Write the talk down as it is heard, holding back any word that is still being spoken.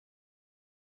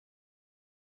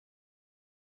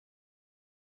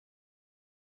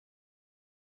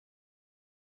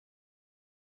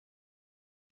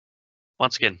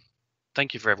Once again,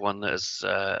 thank you for everyone that has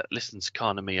listened to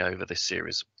Khan and me over this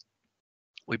series.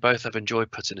 We both have enjoyed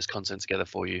putting this content together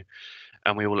for you,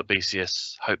 and we all at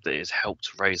BCS hope that it has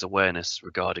helped raise awareness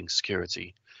regarding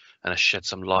security and has shed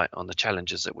some light on the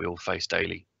challenges that we all face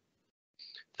daily.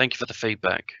 Thank you for the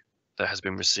feedback that has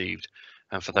been received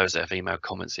and for those that have emailed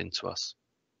comments into us.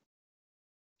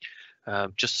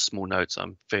 Just a small note,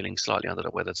 I'm feeling slightly under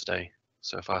the weather today,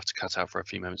 so if I have to cut out for a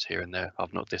few moments here and there,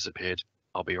 I've not disappeared.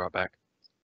 I'll be right back.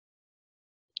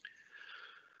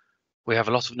 We have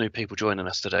a lot of new people joining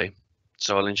us today,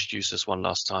 so I'll introduce us one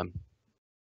last time.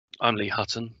 I'm Lee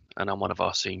Hutton, and I'm one of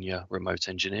our senior remote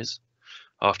engineers.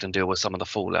 I often deal with some of the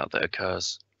fallout that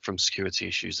occurs from security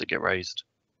issues that get raised.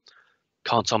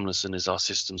 Khan Tomlinson is our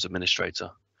systems administrator,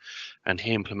 and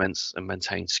he implements and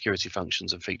maintains security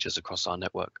functions and features across our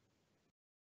network.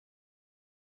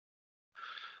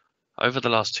 Over the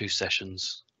last two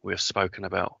sessions, we have spoken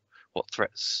about what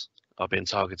threats are being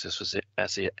targeted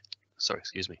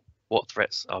what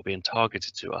threats are being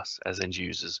targeted to us as end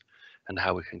users and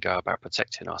how we can go about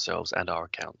protecting ourselves and our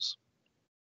accounts.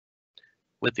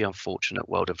 With the unfortunate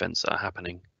world events that are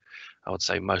happening, I would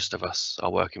say most of us are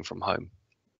working from home.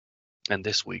 And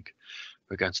this week,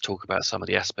 we're going to talk about some of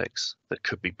the aspects that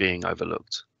could be being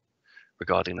overlooked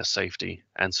regarding the safety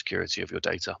and security of your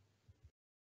data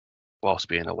whilst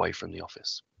being away from the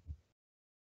office.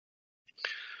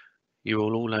 You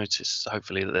will all notice,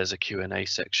 hopefully, that there's a Q&A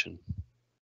section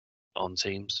on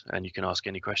Teams and you can ask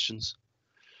any questions.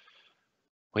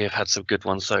 We have had some good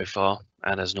ones so far,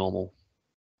 and as normal,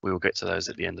 we will get to those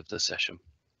at the end of the session.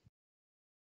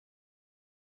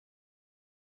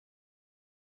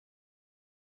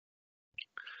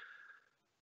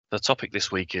 The topic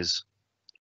this week is,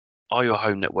 are your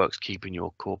home networks keeping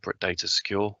your corporate data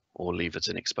secure or leave it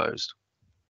exposed?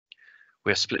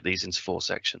 We have split these into 4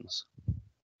 sections.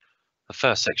 The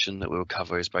first section that we will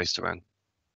cover is based around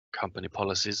company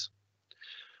policies,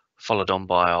 followed on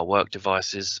by our work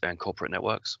devices and corporate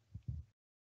networks.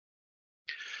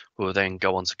 We will then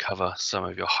go on to cover some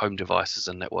of your home devices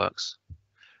and networks.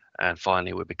 And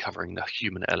finally, we'll be covering the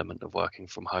human element of working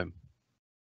from home.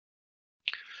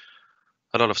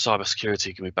 A lot of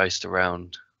cybersecurity can be based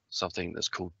around something that's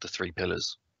called the 3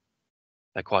 pillars.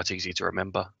 They're quite easy to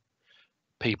remember: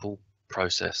 people,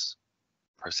 processes,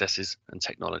 and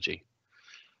technology.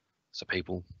 So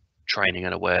people, training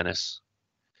and awareness,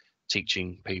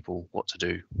 teaching people what to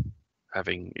do,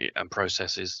 and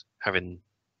processes, having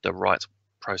the right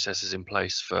processes in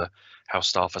place for how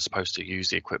staff are supposed to use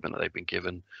the equipment that they've been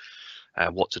given,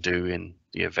 what to do in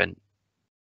the event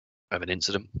of an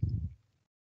incident.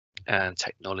 And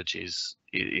technology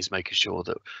is making sure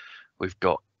that we've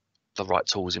got the right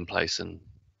tools in place and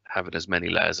having as many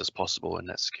layers as possible in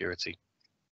that security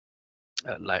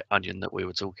onion that we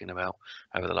were talking about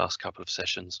over the last couple of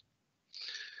sessions.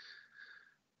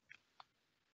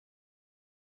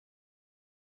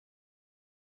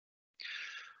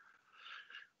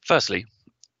 Firstly,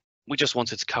 we just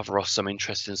wanted to cover off some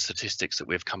interesting statistics that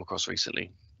we've come across recently.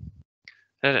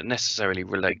 They don't necessarily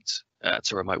relate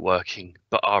to remote working,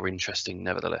 but are interesting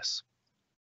nevertheless.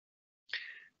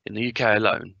 In the UK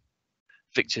alone,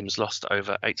 victims lost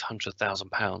over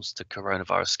 £800,000 to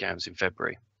coronavirus scams in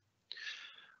February.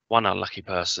 One unlucky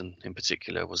person in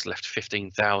particular was left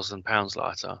 £15,000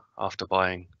 lighter after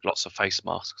buying lots of face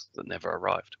masks that never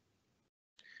arrived.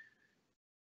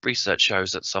 Research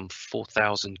shows that some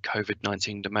 4,000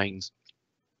 COVID-19 domains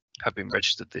have been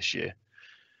registered this year,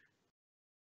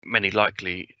 many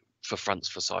likely for fronts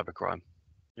for cybercrime.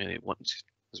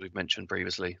 As we've mentioned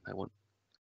previously, they want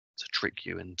to trick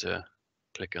you into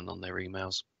clicking on their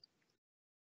emails.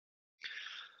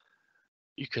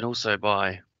 You can also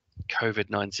buy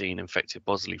COVID-19 infected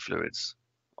bodily fluids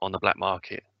on the black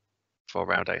market for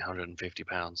around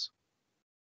 £850.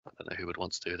 I don't know who would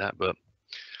want to do that, but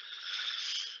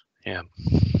yeah.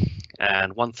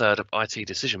 And 1/3 of IT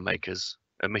decision makers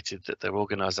admitted that their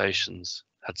organizations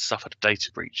had suffered a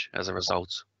data breach as a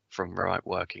result from remote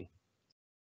working.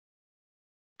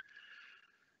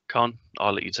 Khan,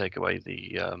 I'll let you take away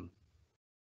the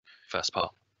first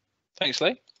part. Thanks,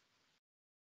 Lee.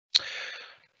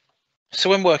 So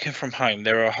when working from home,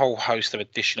 there are a whole host of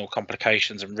additional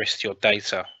complications and risks to your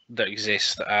data that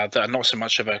exist that are not so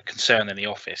much of a concern in the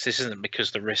office. This isn't because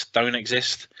the risks don't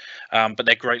exist, but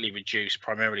they're greatly reduced,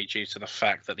 primarily due to the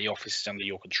fact that the office is under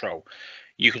your control.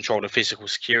 You control the physical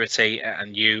security,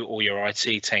 and you or your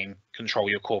IT team control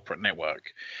your corporate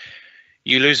network.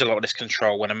 You lose a lot of this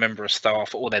control when a member of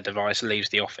staff or their device leaves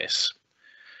the office.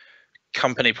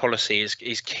 Company policy is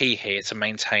key here to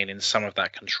maintaining some of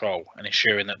that control and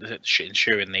ensuring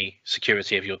the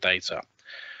security of your data.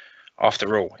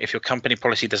 After all, if your company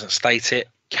policy doesn't state it,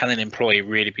 can an employee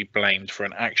really be blamed for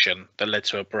an action that led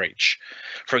to a breach?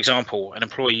 For example, an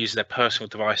employee uses their personal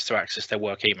device to access their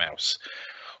work emails.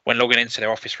 When logging into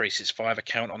their Office 365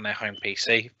 account on their home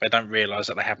PC, they don't realise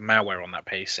that they have malware on that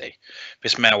PC.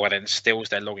 This malware then steals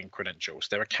their login credentials.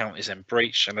 Their account is then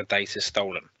breached and the data is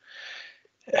stolen.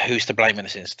 Who's to blame in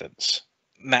this instance?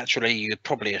 Naturally, you'd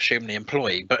probably assume the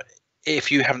employee, but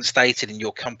if you haven't stated in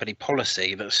your company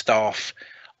policy that staff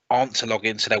aren't to log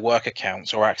into their work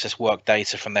accounts or access work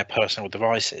data from their personal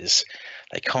devices,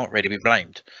 they can't really be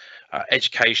blamed.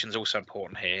 Education is also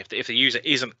important here. If the user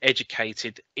isn't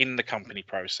educated in the company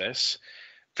process,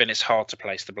 then it's hard to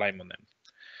place the blame on them.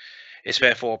 It's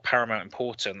therefore of paramount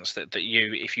importance that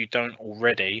you, if you don't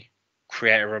already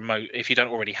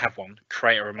have one,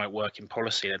 create a remote working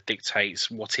policy that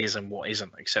dictates what is and what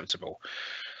isn't acceptable.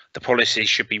 The policy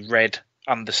should be read,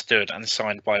 understood, and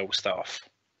signed by all staff.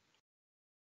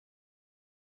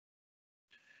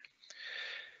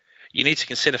 You need to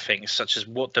consider things such as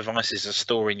what devices are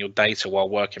storing your data while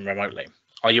working remotely.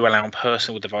 Are you allowing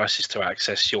personal devices to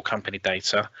access your company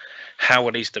data? How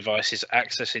are these devices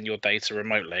accessing your data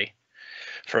remotely?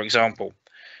 For example,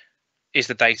 is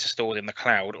the data stored in the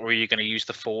cloud, or are you going to use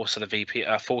the force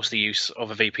the use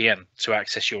of a VPN to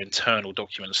access your internal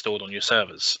documents stored on your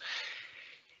servers?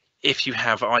 If you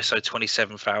have ISO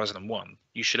 27001,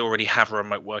 you should already have a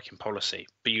remote working policy,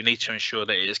 but you need to ensure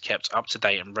that it is kept up to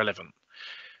date and relevant.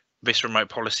 This remote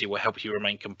policy will help you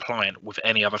remain compliant with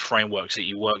any other frameworks that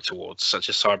you work towards, such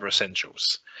as Cyber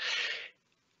Essentials.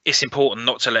 It's important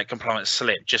not to let compliance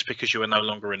slip just because you are no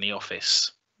longer in the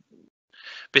office.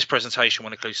 This presentation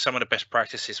will include some of the best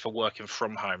practices for working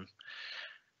from home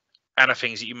and the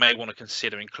things that you may want to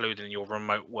consider including in your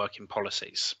remote working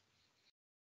policies.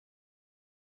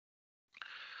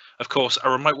 Of course,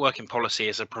 a remote working policy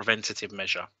is a preventative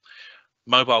measure.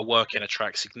 Mobile working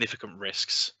attracts significant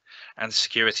risks, and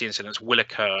security incidents will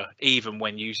occur even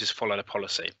when users follow the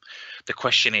policy. The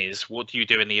question is, what do you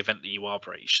do in the event that you are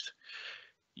breached?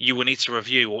 You will need to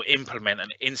review or implement an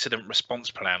incident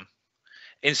response plan.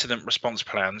 Incident response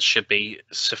plans should be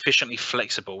sufficiently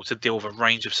flexible to deal with a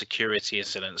range of security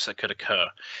incidents that could occur,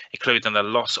 including the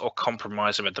loss or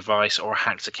compromise of a device or a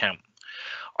hacked account.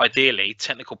 Ideally,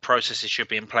 technical processes should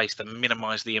be in place to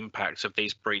minimize the impact of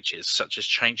these breaches, such as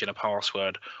changing a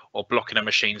password or blocking a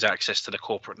machine's access to the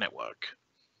corporate network.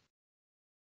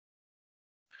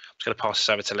 I'm just going to pass this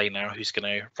over to Lee now, who's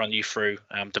going to run you through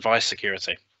device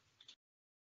security.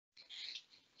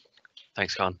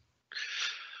 Thanks, Khan.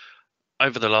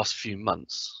 Over the last few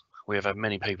months, we have had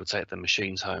many people take their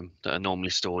machines home that are normally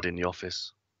stored in the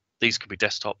office. These could be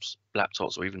desktops,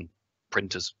 laptops, or even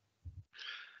printers.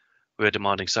 We are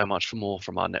demanding so much more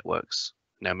from our networks.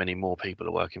 Now many more people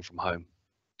are working from home.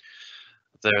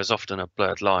 There is often a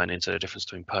blurred line into the difference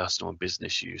between personal and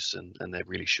business use, and there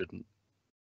really shouldn't.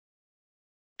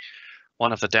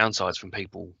 One of the downsides from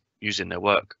people using their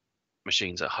work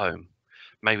machines at home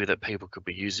may be that people could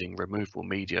be using removable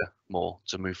media more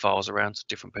to move files around to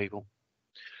different people.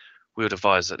 We would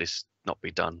advise that this not be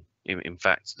done. In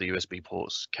fact, the USB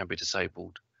ports can be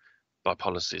disabled by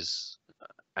policies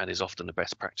and is often the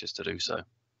best practice to do so.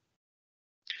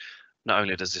 Not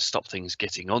only does this stop things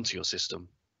getting onto your system,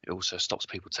 it also stops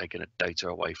people taking data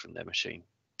away from their machine.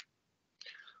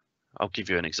 I'll give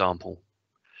you an example.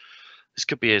 This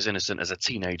could be as innocent as a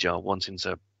teenager wanting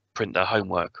to print their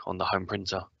homework on the home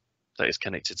printer that is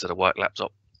connected to the work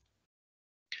laptop.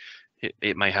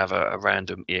 It may have a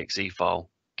random exe file,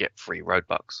 get free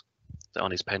Roadbucks,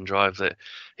 on his pen drive that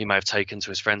he may have taken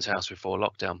to his friend's house before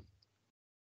lockdown.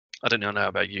 I don't know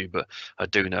about you, but I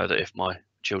do know that if my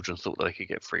children thought that they could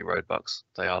get free Roadbucks,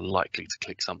 they are likely to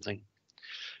click something.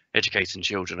 Educating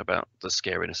children about the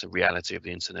scariness and reality of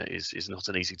the internet is not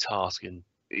an easy task, and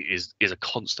is a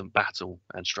constant battle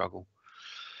and struggle.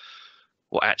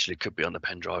 What actually could be on the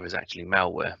pen drive is actually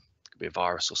malware. It could be a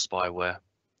virus or spyware,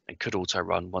 and could auto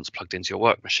run once plugged into your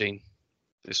work machine.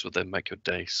 This would then make your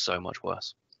day so much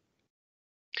worse.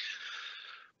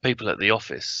 People at the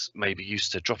office may be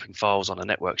used to dropping files on a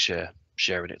network share,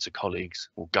 sharing it to colleagues,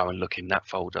 or go and look in that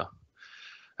folder.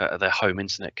 Their home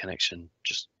internet connection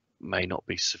just may not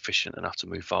be sufficient enough to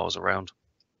move files around.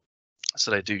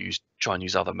 So they do try and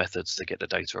use other methods to get the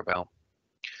data about.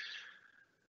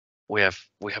 We have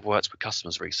worked with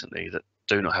customers recently that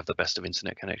do not have the best of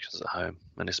internet connections at home,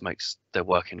 and this makes their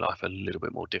working life a little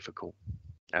bit more difficult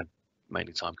and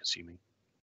mainly time consuming.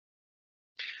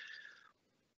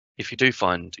 If you do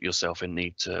find yourself in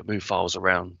need to move files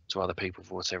around to other people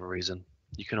for whatever reason,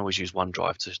 you can always use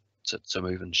OneDrive to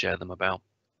move and share them about.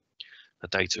 The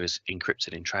data is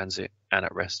encrypted in transit and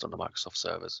at rest on the Microsoft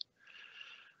servers.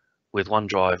 With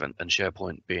OneDrive and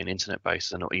SharePoint being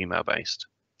internet-based and not email-based,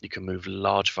 you can move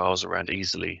large files around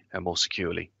easily and more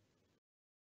securely.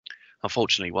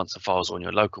 Unfortunately, once the files are on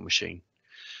your local machine,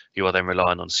 you are then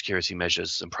relying on security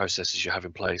measures and processes you have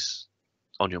in place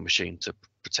on your machine to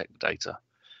protect the data.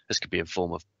 This could be in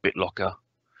form of BitLocker,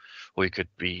 or you could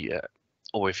be,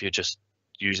 or if you're just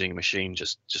using a machine,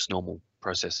 just normal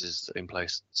processes in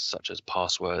place, such as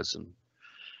passwords, and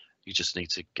you just need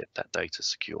to get that data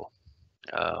secure.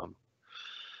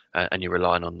 And you're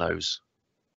relying on those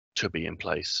to be in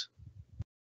place.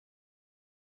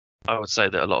 I would say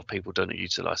that a lot of people don't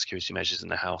utilize security measures in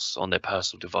their house on their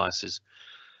personal devices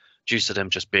due to them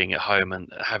just being at home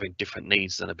and having different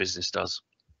needs than a business does.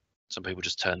 Some people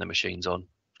just turn their machines on,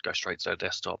 go straight to their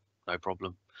desktop, no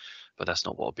problem. But that's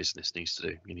not what a business needs to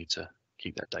do. You need to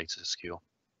keep that data secure.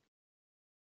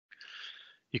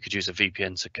 You could use a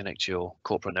VPN to connect to your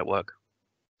corporate network.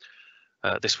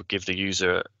 This would give the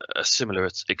user a similar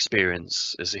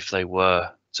experience as if they were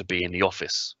to be in the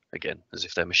office again, as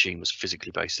if their machine was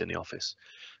physically based in the office.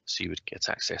 So you would get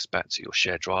access back to your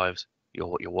shared drives,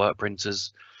 your work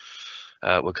printers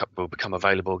will become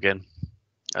available again.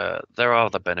 There are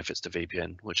other benefits to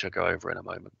VPN, which I'll go over in a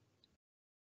moment.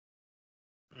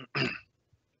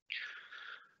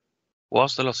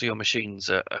 Whilst a lot of your machines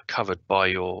are covered by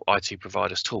your IT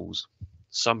provider's tools,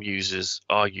 some users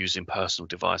are using personal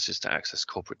devices to access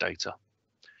corporate data.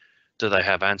 Do they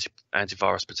have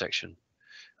antivirus protection?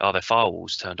 Are their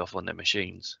firewalls turned off on their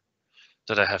machines?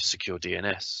 Do they have secure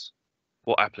DNS?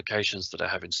 What applications do they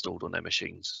have installed on their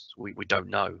machines? We don't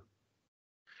know.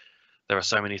 There are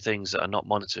so many things that are not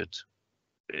monitored.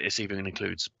 This even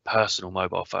includes personal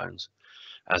mobile phones,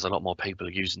 as a lot more people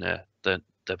are using their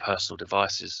personal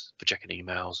devices for checking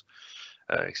emails,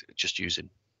 just using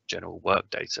general work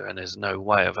data, and there's no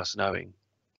way of us knowing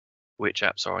which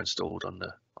apps are installed on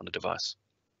the device.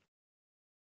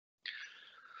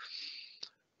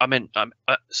 I mentioned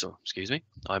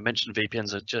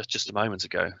VPNs just a moment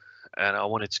ago, and I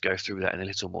wanted to go through that in a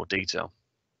little more detail.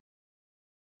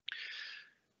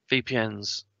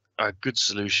 VPNs are a good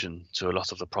solution to a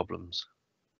lot of the problems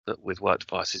that with work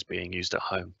devices being used at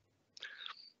home.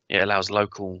 It allows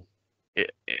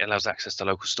access to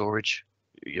local storage,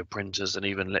 your printers, and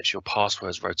even lets your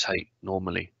passwords rotate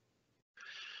normally.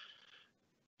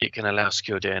 It can allow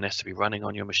secure DNS to be running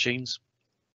on your machines,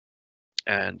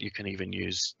 and you can even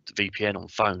use the VPN on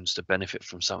phones to benefit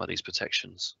from some of these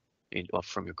protections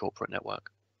from your corporate network.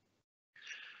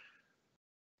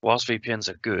 Whilst VPNs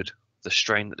are good, the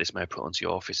strain that this may put onto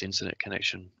your office internet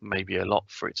connection may be a lot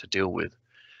for it to deal with,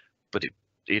 but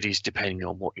it is depending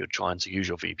on what you're trying to use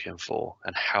your VPN for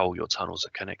and how your tunnels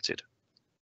are connected.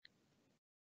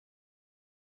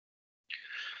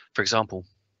 For example,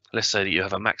 let's say that you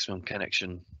have a maximum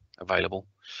connection available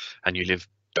and you live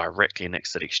directly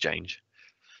next to the exchange.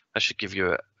 That should give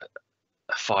you a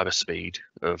fiber speed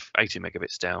of 80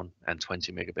 megabits down and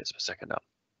 20 megabits per second up.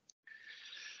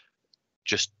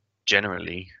 Just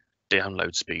generally,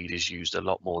 download speed is used a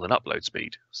lot more than upload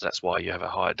speed. So that's why you have a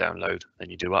higher download than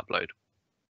you do upload.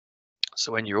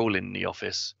 So when you're all in the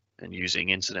office and using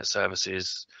internet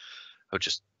services or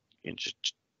just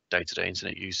day-to-day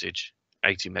internet usage,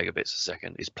 80 megabits a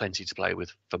second is plenty to play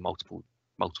with for multiple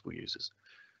users.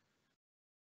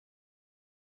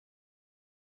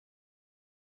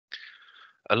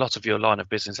 A lot of your line of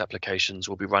business applications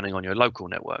will be running on your local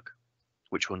network,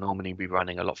 which will normally be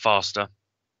running a lot faster.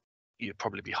 You'll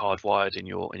probably be hardwired in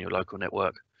your local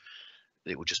network.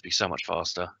 It will just be so much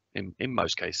faster in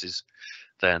most cases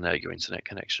than your internet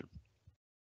connection.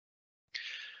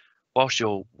 Whilst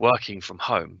you're working from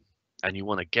home and you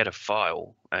want to get a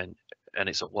file and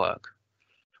it's at work,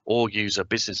 or use a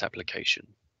business application,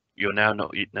 you're now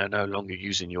no longer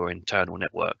using your internal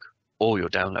network or your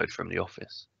download from the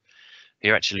office.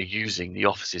 You're actually using the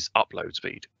office's upload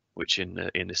speed, which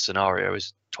in this scenario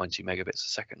is 20 megabits a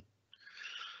second.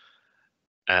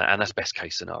 And that's best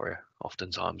case scenario.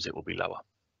 Oftentimes it will be lower.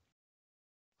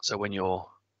 So when you're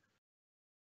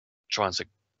trying to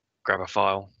grab a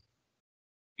file,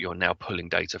 you're now pulling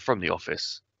data from the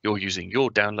office. You're using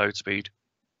your download speed,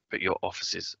 but your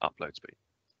office's upload speed.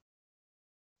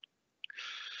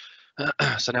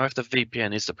 So now if the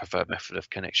VPN is the preferred method of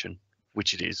connection,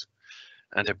 which it is,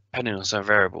 and depending on some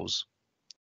variables,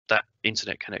 that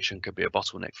internet connection could be a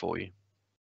bottleneck for you.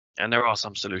 And there are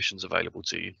some solutions available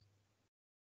to you.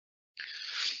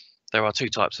 There are two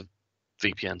types of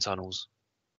VPN tunnels.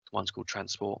 One's called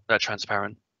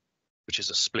transparent, which is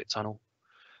a split tunnel,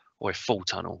 or a full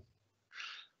tunnel.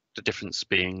 The difference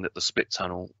being that the split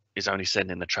tunnel is only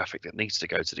sending the traffic that needs to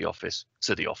go to the office,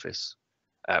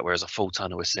 whereas a full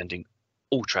tunnel is sending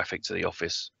all traffic to the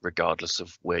office, regardless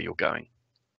of where you're going.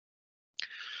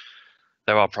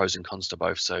 There are pros and cons to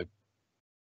both, so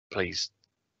please,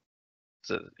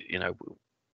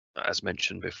 as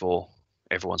mentioned before,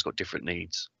 everyone's got different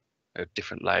needs,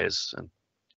 different layers, and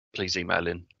please email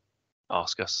in,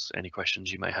 ask us any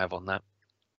questions you may have on that.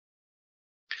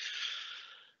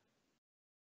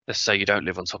 Let's say you don't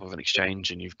live on top of an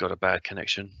exchange and you've got a bad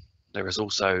connection. There is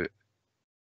also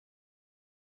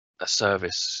a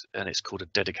service, and it's called a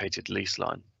dedicated lease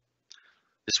line.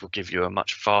 This will give you a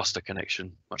much faster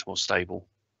connection, much more stable,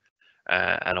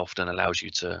 and often allows you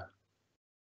to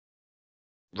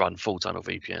run full tunnel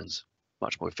VPNs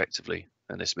much more effectively.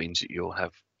 And this means that you'll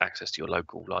have access to your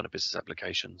local line of business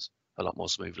applications a lot more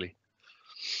smoothly.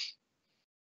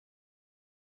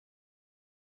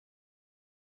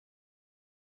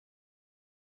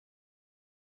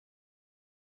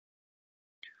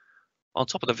 On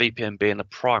top of the VPN being the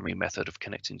primary method of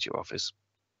connecting to your office,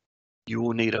 you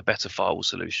will need a better firewall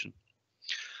solution.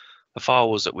 The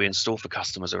firewalls that we install for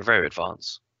customers are very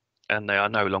advanced, and they are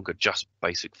no longer just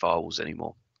basic firewalls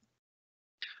anymore.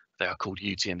 They are called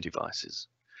UTM devices.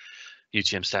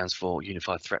 UTM stands for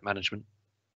Unified Threat Management,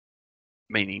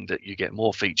 meaning that you get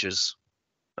more features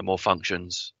and more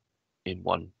functions in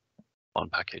one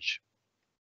package.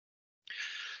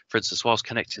 For instance, whilst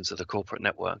connecting to the corporate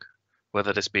network,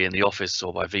 whether this be in the office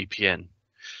or by VPN,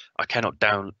 I cannot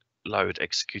download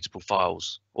executable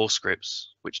files or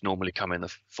scripts which normally come in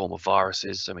the form of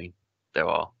viruses. I mean, there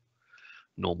are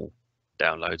normal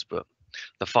downloads, but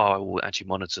the firewall actually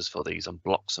monitors for these and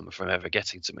blocks them from ever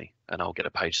getting to me, and I'll get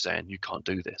a page saying you can't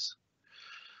do this.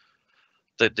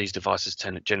 These devices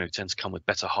generally tend to come with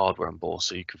better hardware on board,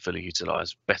 so you can fully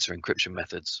utilize better encryption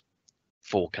methods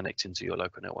for connecting to your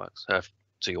local networks,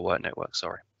 to your work network,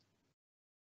 sorry.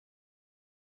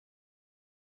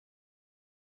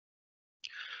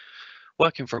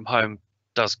 Working from home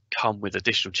does come with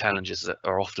additional challenges that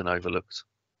are often overlooked.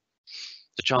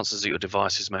 The chances that your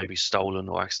devices may be stolen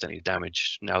or accidentally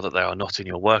damaged now that they are not in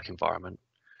your work environment,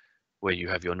 where you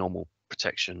have your normal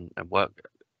protection and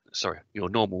your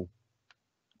normal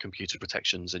computer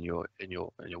protections and your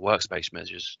workspace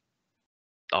measures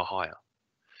are higher.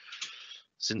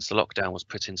 Since the lockdown was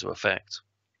put into effect,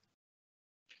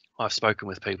 I've spoken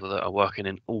with people that are working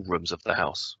in all rooms of the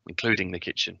house, including the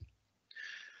kitchen.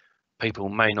 People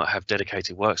may not have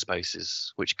dedicated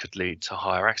workspaces, which could lead to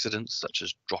higher accidents, such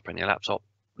as dropping your laptop,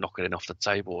 knocking it off the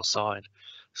table or side,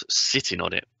 sitting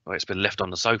on it, or it's been left on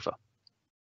the sofa.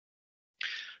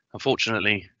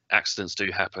 Unfortunately, accidents do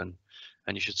happen,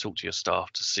 and you should talk to your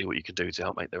staff to see what you can do to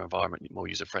help make their environment more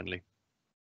user-friendly.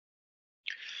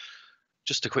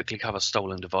 Just to quickly cover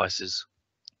stolen devices,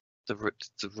 the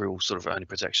real sort of only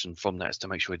protection from that is to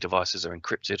make sure your devices are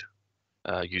encrypted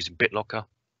using BitLocker.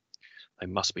 They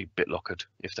must be BitLockered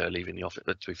if they're leaving the office.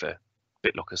 But to be fair,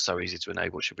 BitLocker is so easy to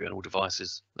enable, it should be on all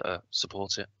devices that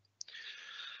support it.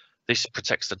 This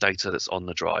protects the data that's on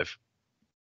the drive,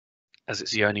 as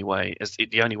it's the only way.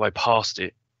 The only way past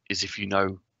it is if you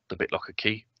know the BitLocker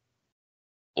key,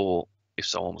 or if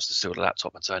someone was to steal the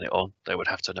laptop and turn it on, they would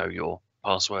have to know your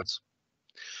passwords.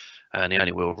 And the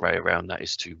only real way around that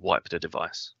is to wipe the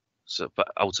device. But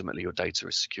ultimately, your data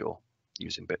is secure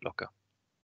using BitLocker.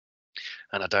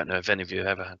 And I don't know if any of you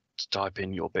ever had to type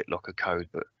in your BitLocker code,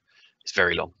 but it's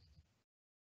very long.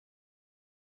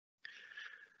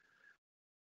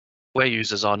 Where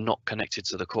users are not connected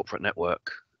to the corporate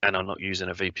network and are not using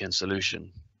a VPN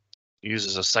solution,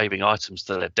 users are saving items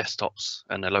to their desktops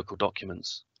and their local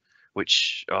documents,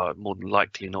 which are more than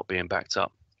likely not being backed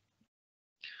up.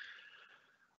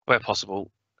 Where possible,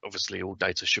 obviously all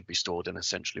data should be stored in a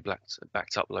centrally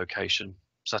backed up location,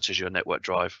 such as your network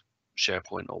drive,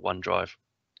 SharePoint or OneDrive.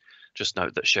 Just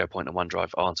note that SharePoint and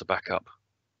OneDrive aren't a backup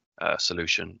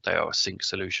solution, they are a sync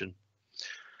solution.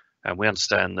 And we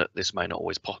understand that this may not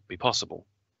always be possible.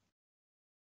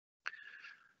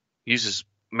 Users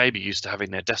may be used to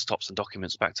having their desktops and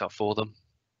documents backed up for them,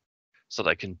 so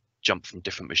they can jump from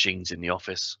different machines in the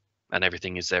office and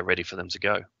everything is there ready for them to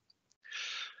go.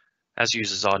 As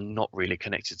users are not really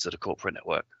connected to the corporate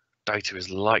network, data is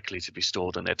likely to be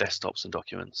stored on their desktops and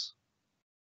documents.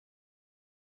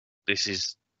 This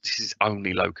is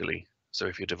only locally, so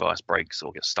if your device breaks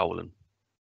or gets stolen,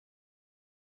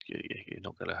 you're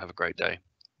not going to have a great day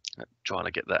trying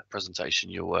to get that presentation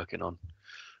you're working on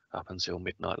up until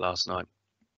midnight last night.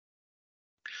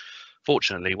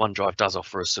 Fortunately, OneDrive does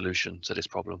offer a solution to this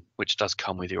problem, which does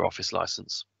come with your Office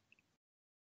license.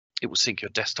 It will sync your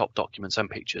desktop documents and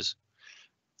pictures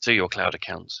to your cloud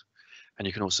accounts, and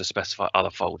you can also specify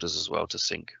other folders as well to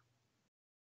sync.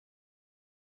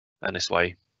 And this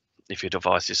way, if your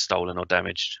device is stolen or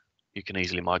damaged, you can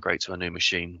easily migrate to a new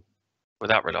machine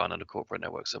without relying on a corporate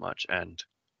network so much and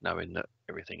knowing that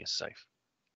everything is safe.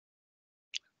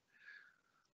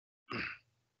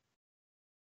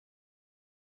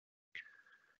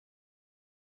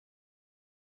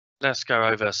 Let's go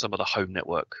over some of the home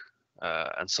network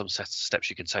and some steps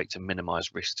you can take to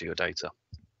minimize risk to your data.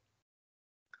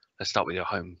 Let's start with your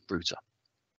home router.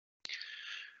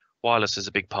 Wireless is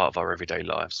a big part of our everyday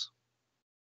lives.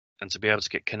 And to be able to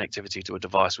get connectivity to a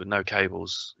device with no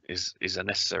cables is a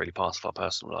necessary part of our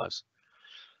personal lives.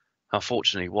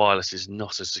 Unfortunately, wireless is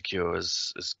not as secure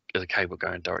as a cable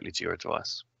going directly to your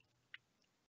device.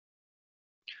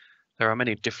 There are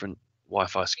many different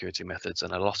Wi-Fi security methods,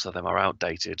 and a lot of them are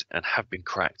outdated and have been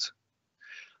cracked.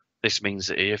 This means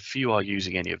that if you are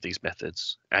using any of these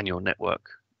methods and your network,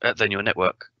 then your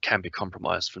network can be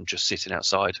compromised from just sitting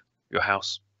outside your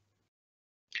house.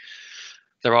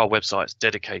 There are websites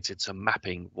dedicated to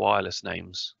mapping wireless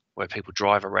names where people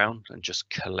drive around and just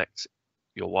collect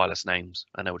your wireless names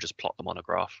and they will just plot them on a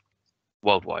graph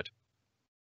worldwide.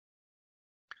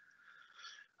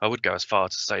 I would go as far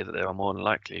to say that there are more than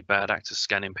likely bad actors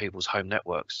scanning people's home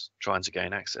networks trying to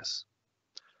gain access.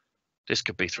 This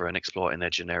could be through an exploit in their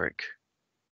generic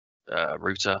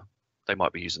router. They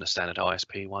might be using a standard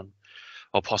ISP one,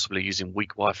 or possibly using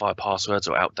weak Wi-Fi passwords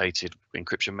or outdated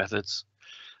encryption methods.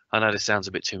 I know this sounds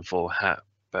a bit tinfoil hat,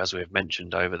 but as we have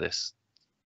mentioned over this,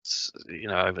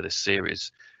 over this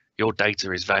series, your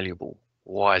data is valuable.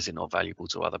 Why is it not valuable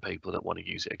to other people that want to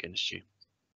use it against you?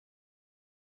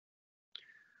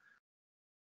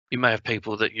 You may have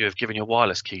people that you have given your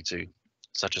wireless key to,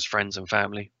 such as friends and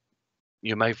family.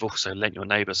 You may have also lent your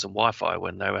neighbour some Wi-Fi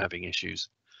when they were having issues.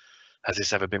 Has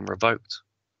this ever been revoked?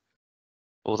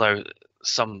 Although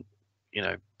some,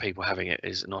 people having it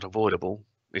is not avoidable,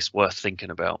 it's worth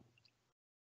thinking about.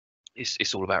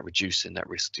 It's all about reducing that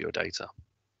risk to your data.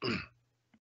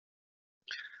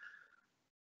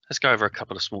 Let's go over a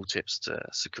couple of small tips to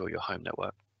secure your home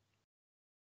network.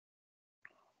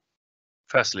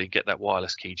 Firstly, get that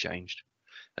wireless key changed,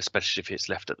 especially if it's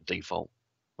left at the default,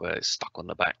 where it's stuck on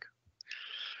the back.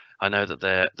 I know that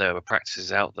there are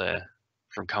practices out there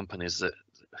from companies that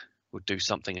would do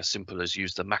something as simple as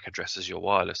use the MAC address as your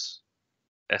wireless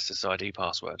SSID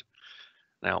password.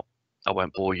 Now, I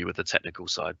won't bore you with the technical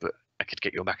side, but I could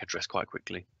get your MAC address quite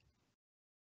quickly.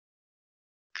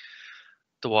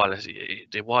 The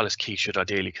wireless key should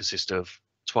ideally consist of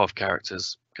 12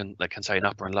 characters that contain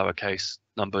upper and lowercase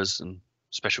numbers and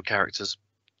special characters.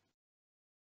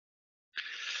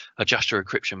 Adjust your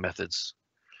encryption methods.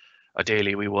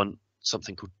 Ideally, we want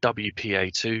something called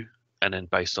WPA2, and then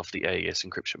based off the AES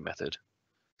encryption method.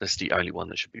 That's the only one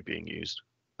that should be being used.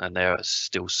 And there are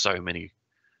still so many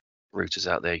routers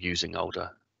out there using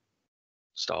older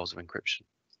styles of encryption.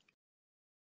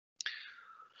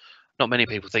 Not many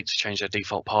people think to change their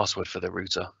default password for their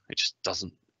router. It's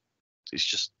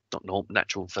just not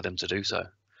natural for them to do so.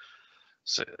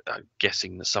 So I'm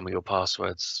guessing that some of your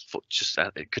passwords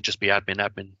it could just be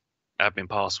admin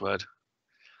password.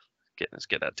 Let's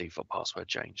get that default password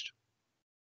changed.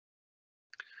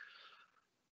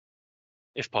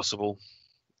 If possible,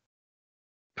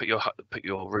 put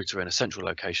your router in a central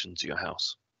location to your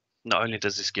house. Not only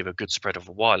does this give a good spread of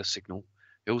a wireless signal,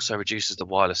 it also reduces the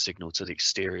wireless signal to the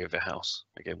exterior of your house.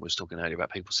 Again, we were talking earlier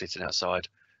about people sitting outside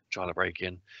trying to break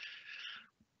in. It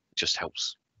just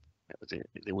helps with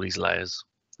all these layers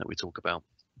that we talk about.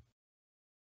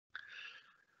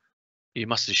 You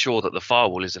must ensure that the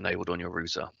firewall is enabled on your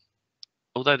router.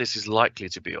 Although this is likely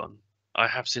to be on, I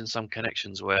have seen some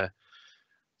connections where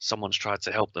someone's tried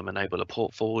to help them enable a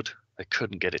port forward, they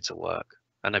couldn't get it to work,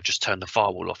 and they've just turned the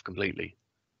firewall off completely.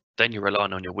 Then you're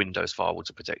relying on your Windows firewall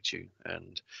to protect you,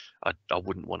 and I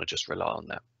wouldn't want to just rely on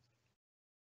that.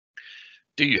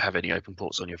 Do you have any open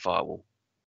ports on your firewall?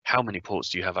 How many ports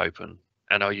do you have open,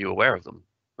 and are you aware of them?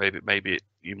 Maybe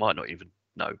you might not even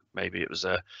know. Maybe it was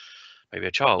maybe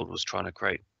a child was trying to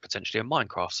create potentially a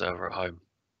Minecraft server at home,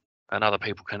 and other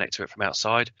people connect to it from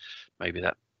outside. Maybe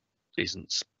that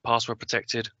isn't password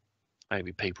protected.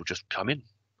 Maybe people just come in.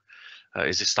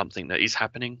 Is this something that is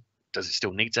happening? Does it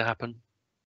still need to happen?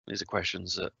 These are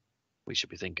questions that we should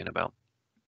be thinking about.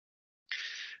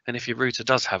 And if your router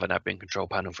does have an admin control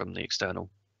panel from the external,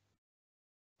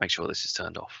 make sure this is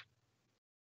turned off.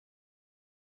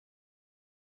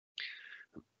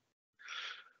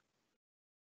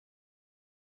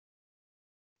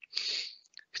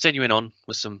 Continuing on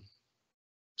with some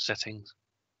settings,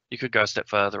 you could go a step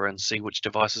further and see which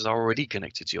devices are already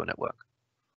connected to your network.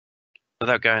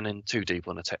 Without going in too deep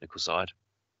on the technical side,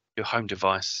 your home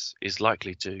device is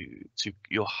likely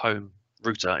your home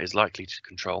router is likely to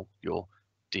control your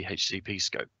DHCP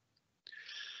scope.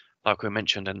 Like we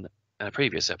mentioned in a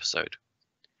previous episode,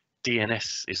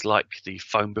 DNS is like the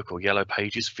phone book or yellow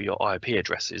pages for your IP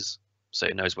addresses, so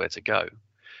it knows where to go.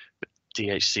 But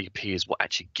DHCP is what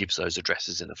actually gives those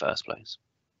addresses in the first place.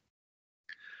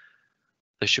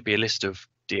 There should be a list of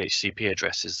DHCP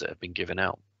addresses that have been given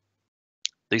out.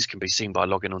 These can be seen by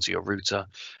logging onto your router,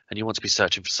 and you want to be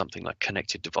searching for something like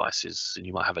connected devices, and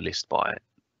you might have a list by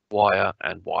wire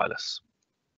and wireless.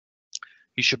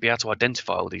 You should be able to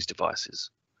identify all these devices.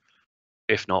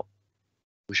 If not,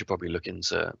 we should probably look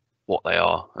into what they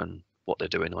are and what they're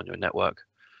doing on your network.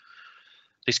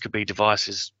 This could be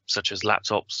devices such as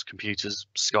laptops, computers,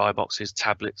 skyboxes,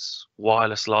 tablets,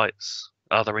 wireless lights,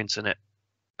 other Internet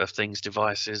of Things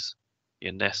devices,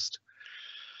 your Nest.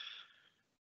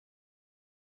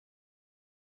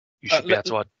 You should be able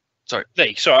to. Sorry.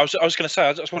 Lee, sorry, I was going to say,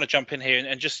 I just want to jump in here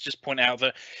and just point out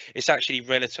that it's actually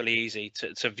relatively easy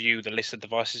to view the list of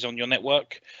devices on your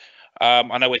network.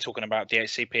 I know we're talking about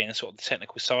DHCP and sort of the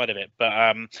technical side of it, but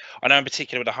I know in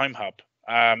particular with the Home Hub,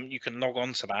 you can log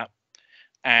on to that,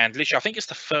 and literally, I think it's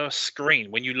the first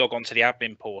screen when you log on to the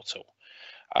admin portal.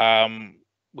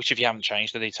 Which, if you haven't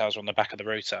changed, the details are on the back of the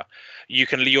router. You're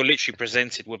literally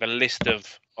presented with a list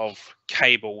of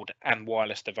cabled and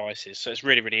wireless devices. So it's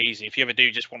really, really easy. If you ever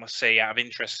do just want to see out of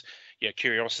interest, your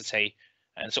curiosity,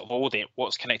 and sort of audit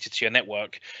what's connected to your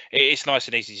network, it's nice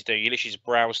and easy to do. You literally just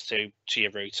browse to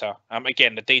your router.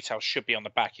 Again, the details should be on the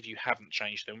back if you haven't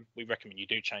changed them. We recommend you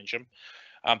do change them.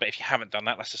 But if you haven't done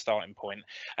that, that's a starting point.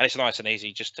 And it's nice and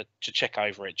easy just to check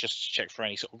over it, just to check for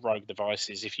any sort of rogue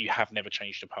devices if you have never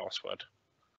changed a password.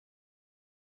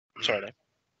 Sorry,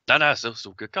 Dave. No, it's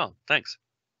all good, Carl. Thanks.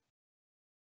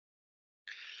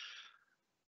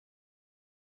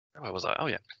 Where was I? Oh,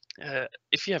 yeah.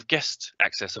 If you have guest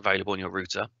access available on your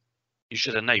router, you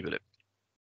should enable it.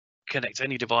 Connect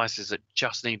any devices that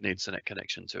just need an internet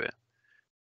connection to it.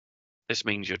 This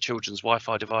means your children's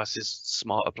Wi-Fi devices,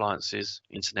 smart appliances,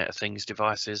 Internet of Things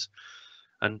devices,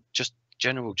 and just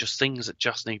things that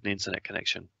just need an internet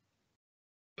connection.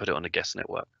 Put it on a guest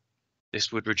network.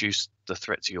 This would reduce the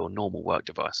threat to your normal work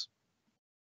device,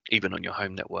 even on your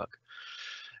home network.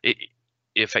 It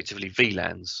effectively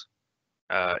VLANs.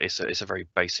 It's a very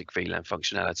basic VLAN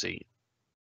functionality.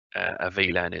 A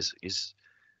VLAN is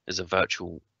a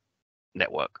virtual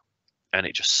network, and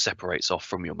it just separates off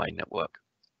from your main network.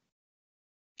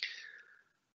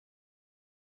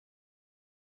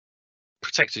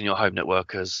 Protecting your home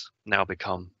network has now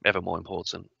become ever more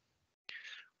important.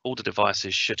 All the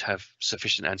devices should have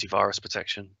sufficient antivirus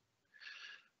protection.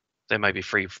 There may be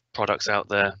free products out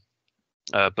there,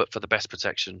 but for the best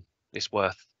protection, it's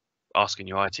worth asking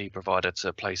your IT provider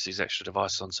to place these extra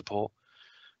devices on support.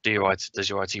 Does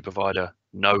your IT provider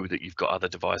know that you've got other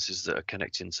devices that are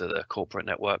connecting to the corporate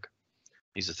network?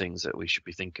 These are things that we should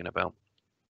be thinking about.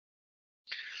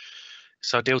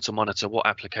 It's ideal to monitor what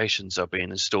applications are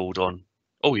being installed on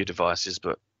all your devices,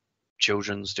 but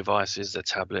children's devices, their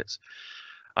tablets.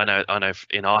 I know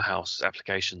in our house,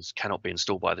 applications cannot be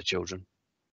installed by the children,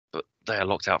 but they are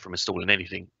locked out from installing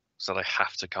anything. So they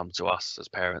have to come to us as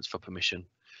parents for permission,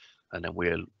 and then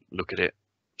we'll look at it,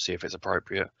 see if it's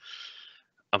appropriate.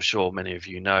 I'm sure many of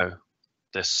you know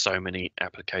there's so many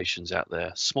applications out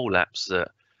there, small apps that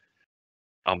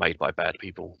are made by bad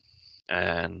people,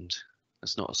 and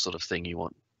it's not a sort of thing you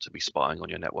want to be spying on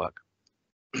your network.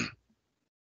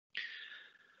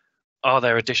 Are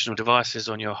there additional devices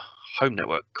on your home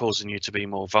network causing you to be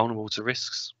more vulnerable to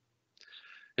risks?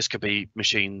 This could be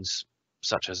machines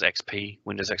such as XP,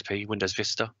 Windows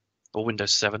Vista, or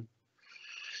Windows 7.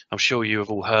 I'm sure you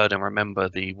have all heard and remember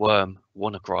the worm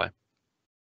WannaCry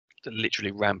that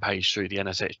literally rampaged through the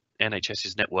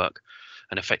NHS's network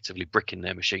and effectively bricking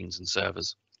their machines and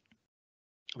servers.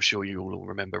 I'm sure you all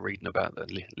remember reading about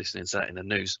that, listening to that in the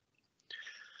news.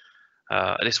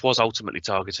 This was ultimately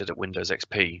targeted at Windows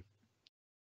XP,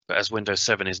 but as Windows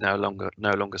 7 is no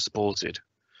longer supported,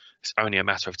 it's only a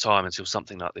matter of time until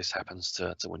something like this happens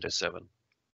to Windows 7.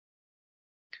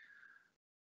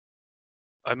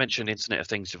 I mentioned Internet of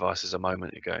Things devices a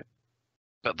moment ago,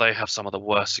 but they have some of the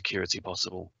worst security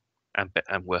possible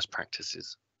and worst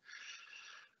practices.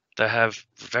 There have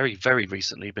very, very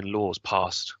recently been laws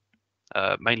passed,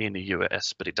 mainly in the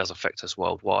US, but it does affect us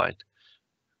worldwide,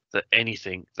 that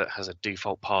anything that has a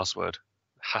default password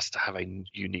has to have a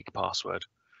unique password.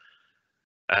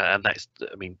 And that's,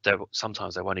 I mean,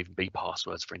 sometimes there won't even be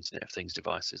passwords for Internet of Things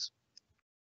devices.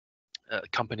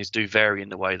 Companies do vary in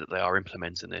the way that they are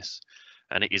implementing this,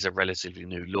 and it is a relatively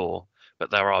new law,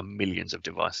 but there are millions of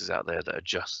devices out there that are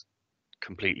just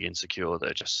completely insecure,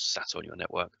 that are just sat on your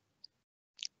network.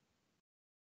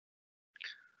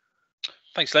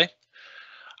 Thanks, Lee.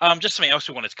 Just something else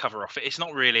we wanted to cover off. It's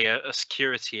not really a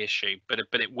security issue, but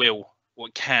it will, or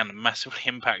it can massively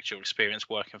impact your experience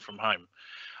working from home.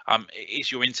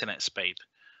 Is your internet speed.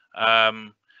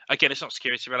 Again, it's not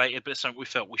security related, but it's something we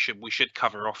felt we should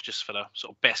cover off just for the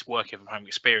sort of best working from home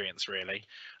experience. Really,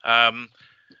 I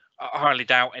highly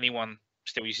doubt anyone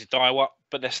still uses dial-up,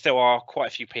 but there still are quite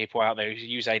a few people out there who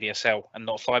use ADSL and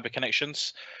not fiber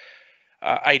connections.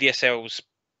 ADSL's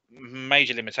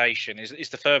major limitation is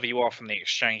the further you are from the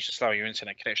exchange, the slower your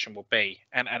internet connection will be,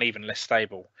 and even less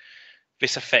stable.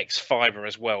 This affects fiber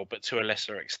as well, but to a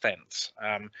lesser extent.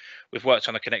 We've worked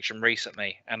on a connection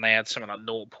recently, and they had something like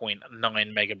 0.9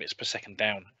 megabits per second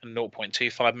down and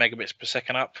 0.25 megabits per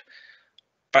second up.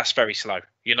 That's very slow.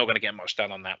 You're not going to get much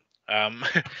done on that.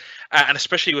 And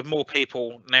especially with more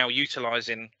people now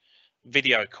utilizing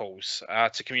video calls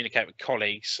to communicate with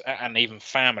colleagues and even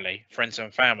family, friends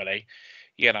and family,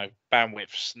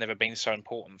 bandwidth's never been so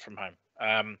important from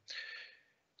home.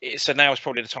 So now is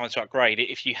probably the time to upgrade.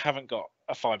 If you haven't got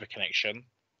a fiber connection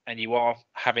and you are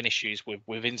having issues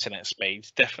with internet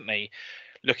speeds, definitely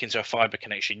look into a fiber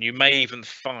connection. You may even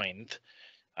find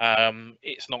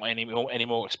it's not any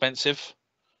more expensive.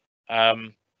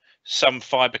 Some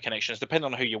fiber connections,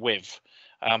 depending on who you're with,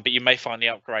 but you may find the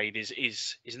upgrade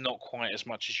is not quite as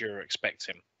much as you're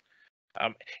expecting.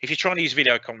 If you're trying to use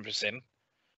video conferencing,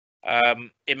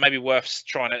 it may be worth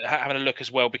having a look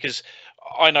as well, because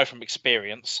I know from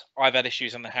experience I've had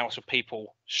issues in the house with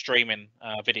people streaming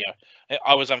video.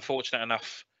 I was unfortunate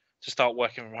enough to start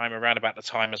working from home around about the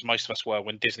time as most of us were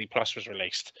when Disney Plus was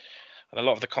released, and a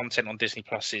lot of the content on Disney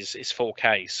Plus is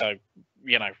 4K, so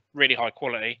really high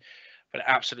quality, but it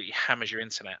absolutely hammers your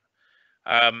internet.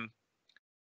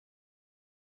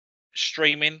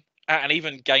 Streaming and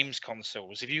even games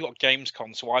consoles. If you've got games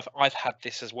console, I've had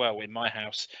this as well in my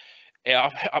house. It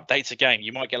updates a game.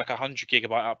 You might get like 100 gigabyte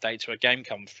update to a game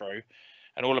come through,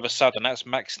 and all of a sudden that's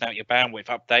maxing out your bandwidth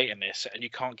updating this, and you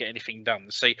can't get anything done.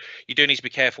 So you do need to be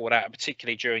careful with that,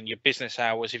 particularly during your business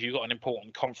hours. If you've got an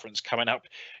important conference coming up,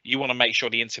 you want to make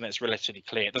sure the internet's relatively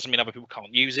clear. It doesn't mean other people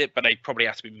can't use it, but they probably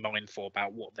have to be mindful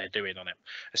about what they're doing on it,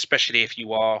 especially if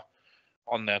you are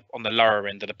on the lower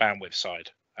end of the bandwidth side.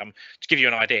 To give you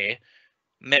an idea,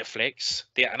 Netflix,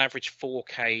 an average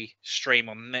 4K stream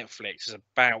on Netflix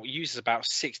uses about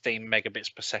 16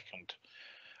 megabits per second.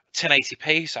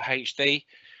 1080p, so HD,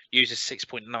 uses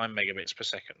 6.9 megabits per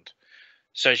second.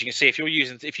 So as you can see,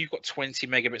 if you've got 20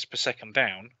 megabits per second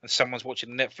down and someone's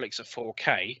watching Netflix at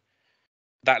 4K,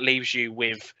 that leaves you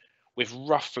with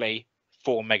roughly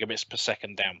 4 megabits per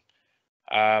second down.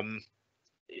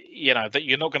 That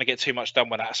you're not going to get too much done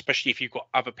with that, especially if you've got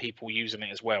other people using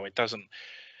it as well. It doesn't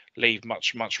leave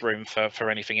much room for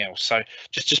anything else. So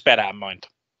just bear that in mind.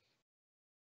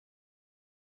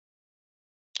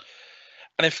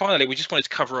 And then finally, we just wanted to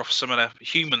cover off some of the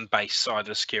human-based side of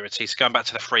the security. So going back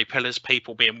to the 3 pillars,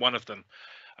 people being one of them.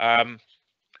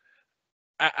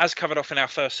 As covered off in our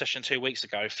first session 2 weeks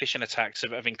ago, phishing attacks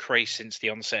have increased since the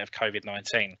onset of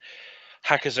COVID-19.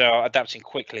 Hackers are adapting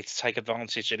quickly to take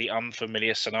advantage of the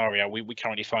unfamiliar scenario we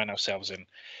currently find ourselves in.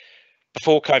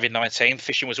 Before COVID-19,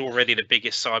 phishing was already the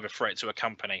biggest cyber threat to a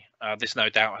company. This no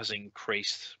doubt has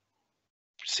increased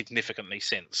significantly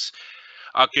since.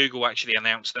 Google actually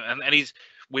announced that, and these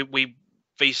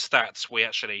stats we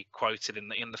actually quoted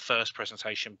in the first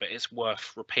presentation, but it's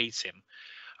worth repeating.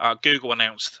 Google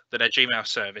announced that their Gmail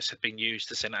service had been used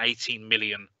to send 18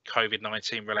 million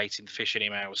COVID-19 related phishing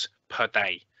emails per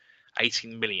day.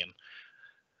 18 million.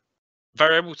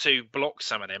 They're able to block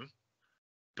some of them,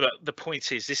 but the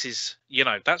point is,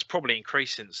 that's probably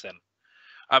increased since then.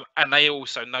 And they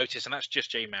also noticed, and that's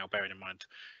just Gmail, bearing in mind,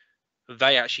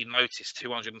 they actually noticed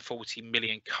 240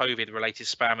 million COVID-related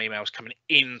spam emails coming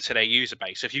into their user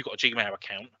base. So if you've got a Gmail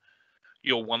account,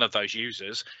 you're one of those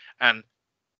users, and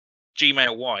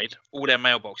Gmail-wide, all their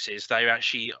mailboxes, they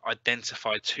actually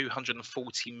identified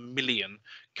 240 million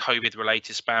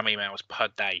COVID-related spam emails per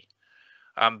day.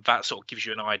 That sort of gives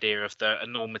you an idea of the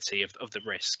enormity of the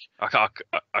risk. I can't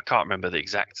remember the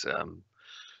exact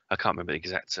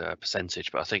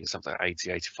percentage, but I think something like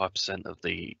 85% of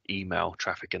the email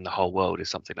traffic in the whole world is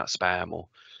something like spam or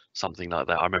something like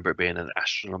that. I remember it being an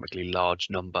astronomically large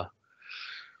number.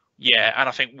 Yeah, and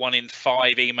I think 1 in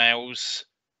 5 emails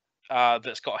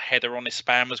that's got a header on is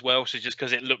spam as well. So just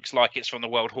because it looks like it's from the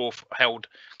World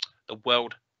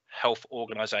Health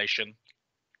Organization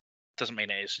doesn't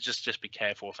mean it is. Just be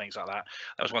careful of things like that.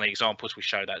 That was one of the examples we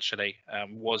showed actually,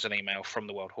 was an email from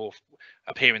the World Health,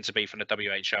 appearing to be from the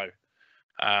WHO.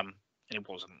 And it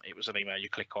wasn't. It was an email you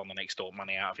click on and extort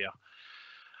money out of you.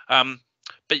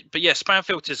 But yeah, spam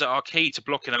filters are key to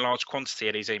blocking a large quantity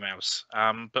of these emails.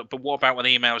 But what about when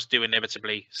emails do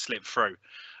inevitably slip through?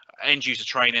 End user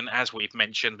training, as we've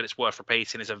mentioned, but it's worth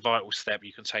repeating, is a vital step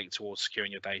you can take towards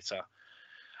securing your data.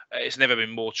 It's never been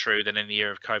more true than in the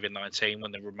year of COVID-19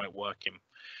 when they're remote working.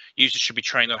 Users should be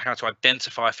trained on how to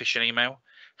identify a phishing email,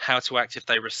 how to act if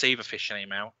they receive a phishing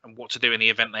email, and what to do in the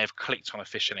event they have clicked on a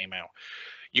phishing email.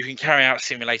 You can carry out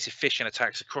simulated phishing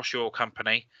attacks across your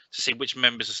company to see which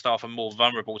members of staff are more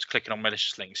vulnerable to clicking on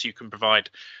malicious links. You can provide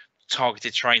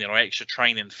targeted training or extra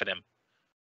training for them.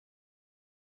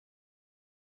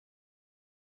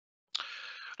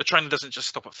 The training doesn't just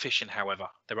stop at phishing, however.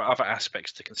 There are other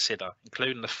aspects to consider,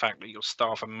 including the fact that your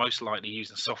staff are most likely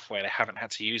using software they haven't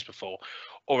had to use before,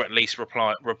 or at least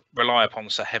rely upon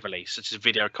so heavily, such as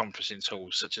video conferencing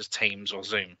tools such as Teams or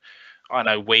Zoom. I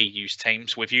know we use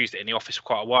Teams. We've used it in the office for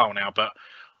quite a while now, but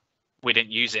we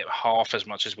didn't use it half as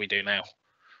much as we do now.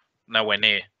 Nowhere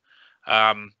near.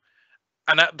 And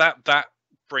that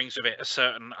brings with it a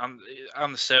certain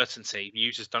uncertainty.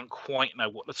 Users don't quite know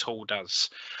what the tool does.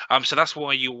 So that's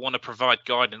why you want to provide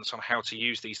guidance on how to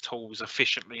use these tools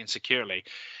efficiently and securely.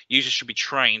 Users should be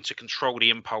trained to control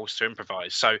the impulse to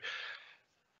improvise. So,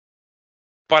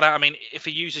 but I mean, if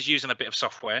a user's using a bit of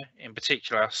software, in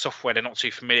particular software they're not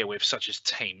too familiar with, such as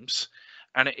Teams,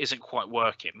 and it isn't quite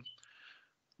working,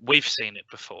 we've seen it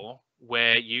before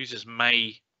where users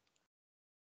may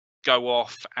go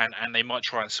off and they might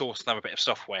try and source another bit of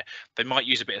software. They might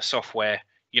use a bit of software,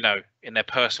 you know, in their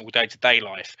personal day-to-day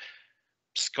life,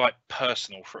 Skype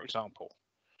Personal, for example.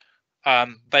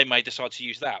 They may decide to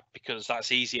use that because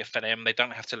that's easier for them. They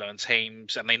don't have to learn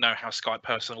Teams and they know how Skype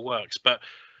Personal works. But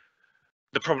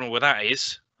the problem with that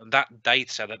is that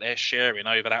data that they're sharing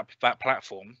over that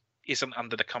platform isn't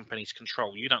under the company's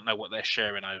control. You don't know what they're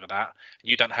sharing over that.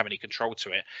 You don't have any control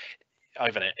to it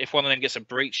over it. If one of them gets a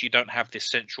breach, you don't have this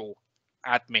central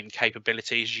admin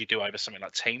capabilities you do over something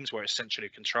like Teams, where it's centrally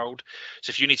controlled. So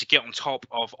if you need to get on top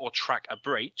of or track a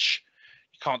breach,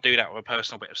 you can't do that with a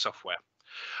personal bit of software.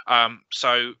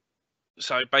 So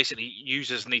basically,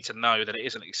 users need to know that it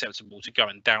isn't acceptable to go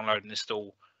and download and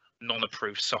install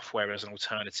non-approved software as an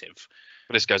alternative.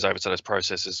 But this goes over to those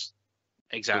processes.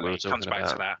 Exactly, it comes back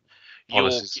to that.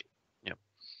 Policies.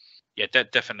 Yeah,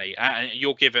 definitely. And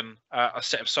you're given a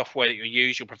set of software that you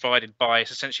use. You're provided by,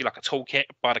 it's essentially like a toolkit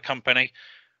by the company,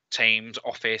 Teams,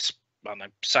 Office, I don't know,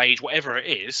 Sage, whatever it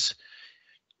is.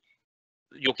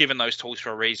 You're given those tools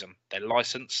for a reason. They're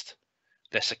licensed,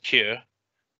 they're secure,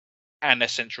 and they're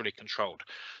centrally controlled.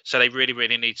 So they really,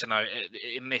 really need to know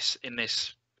in this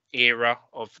era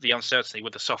of the uncertainty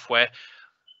with the software,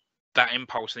 that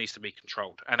impulse needs to be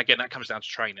controlled. And again, that comes down to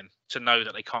training to know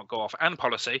that they can't go off, and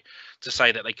policy to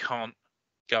say that they can't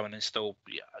go and install,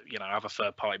 you know, other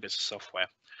third-party business software.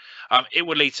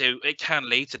 It can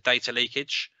lead to data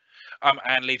leakage,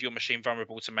 and leave your machine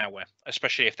vulnerable to malware,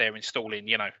 especially if they're installing,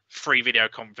 you know,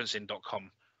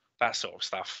 freevideoconferencing.com, that sort of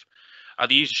stuff.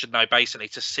 The user should know basically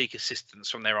to seek assistance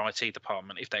from their IT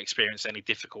department if they experience any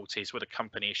difficulties with a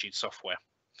company-issued software.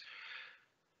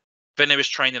 Then there is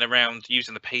training around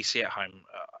using the PC at home.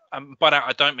 But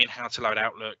I don't mean how to load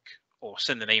Outlook or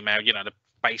send an email, you know, the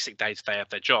basic day-to-day of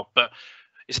their job, but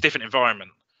it's a different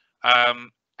environment.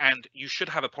 And you should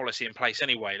have a policy in place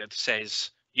anyway that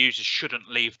says users shouldn't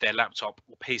leave their laptop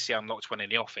or PC unlocked when in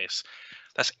the office.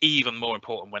 That's even more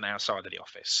important when outside of the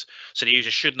office. So the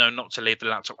user should know not to leave the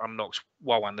laptop unlocked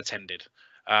while unattended.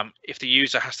 If the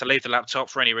user has to leave the laptop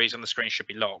for any reason, the screen should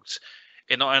be locked.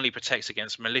 It not only protects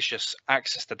against malicious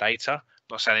access to data, I'm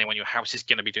not saying anyone in your house is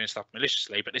going to be doing stuff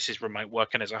maliciously, but this is remote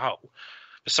working as a whole.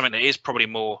 But something that is probably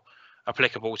more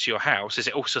applicable to your house is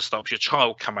it also stops your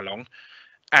child come along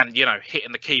and, you know,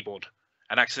 hitting the keyboard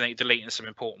and accidentally deleting some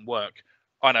important work.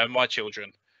 I know my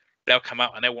children, they'll come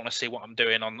up and they'll want to see what I'm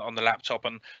doing on the laptop,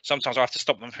 and sometimes I have to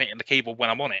stop them from hitting the keyboard when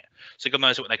I'm on it. So God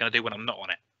knows what they're going to do when I'm not on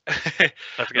it.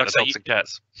 Don't forget the dogs and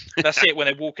cats. That's it. When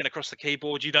they're walking across the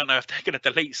keyboard, you don't know if they're going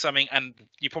to delete something, and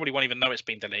you probably won't even know it's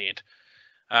been deleted.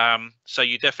 So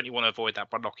you definitely want to avoid that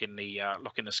by locking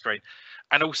the screen.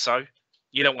 And also,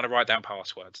 you don't want to write down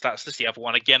passwords. That's just the other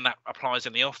one. Again, that applies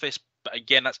in the office, but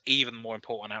again, that's even more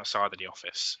important outside of the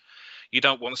office. You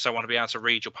don't want someone to be able to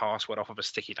read your password off of a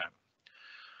sticky note.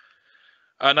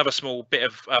 Another small bit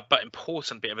of, but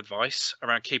important bit of advice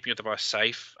around keeping your device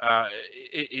safe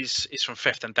is from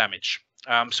theft and damage.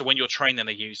 So when you're training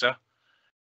a user,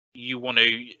 you want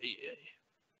to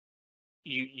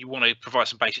provide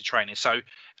some basic training. So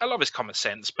a lot of it's common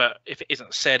sense, but if it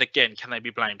isn't said, again, can they be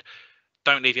blamed?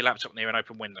 Don't leave your laptop near an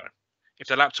open window. If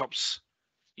the laptop's,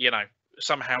 you know,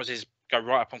 some houses go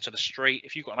right up onto the street.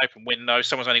 If you've got an open window,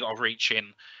 someone's only got to reach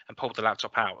in and pull the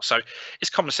laptop out. So it's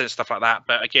common sense stuff like that.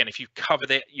 But again, if you've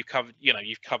covered it, you've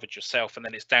covered yourself, and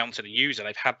then it's down to the user.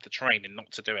 They've had the training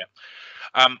not to do it.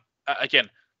 Again,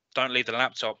 don't leave the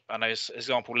laptop. I know, as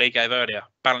example Lee gave earlier,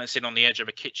 balancing on the edge of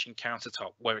a kitchen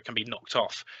countertop where it can be knocked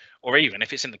off, or even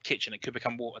if it's in the kitchen, it could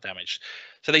become water damaged.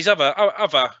 So these other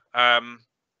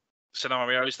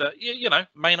scenarios that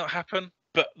may not happen,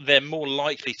 but they're more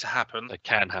likely to happen. They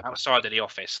can happen outside of the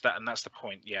office. And that's the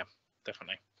point. Yeah,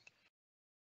 definitely.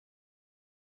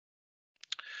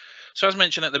 So as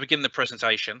mentioned at the beginning of the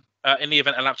presentation, in the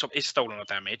event a laptop is stolen or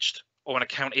damaged, or an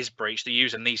account is breached, the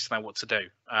user needs to know what to do,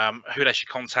 who they should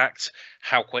contact,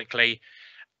 how quickly,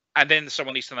 and then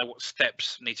someone needs to know what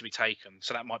steps need to be taken.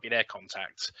 So that might be their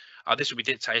contact. This will be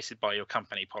dictated by your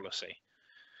company policy.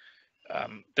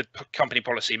 The company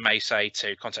policy may say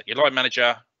to contact your line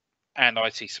manager and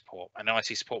IT support, and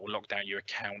IT support will lock down your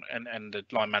account, and the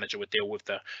line manager would deal with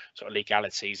the sort of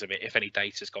legalities of it if any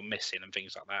data's gone missing and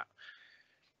things like that.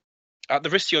 The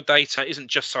risk to your data isn't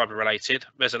just cyber related.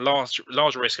 There's a large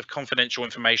risk of confidential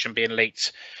information being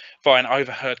leaked via an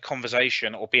overheard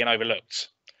conversation or being overlooked.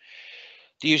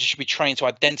 The user should be trained to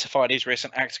identify these risks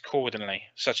and act accordingly,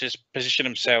 such as position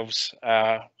themselves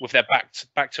with their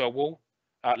back to a wall.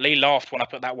 Lee laughed when I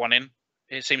put that one in.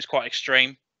 It seems quite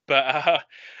extreme, but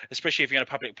especially if you're in a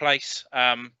public place.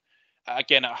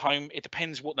 Again, at home, it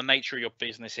depends what the nature of your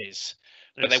business is,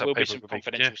 but there will be some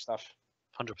confidential stuff.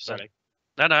 100%.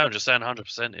 No, I'm just saying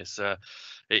 100%. It's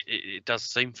it does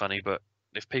seem funny, but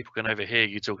if people can overhear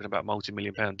you talking about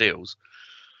multi-million-pound deals,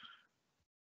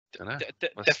 I don't know.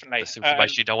 Definitely, that's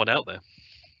information you don't want out there.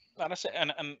 No, that's it.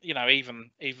 And even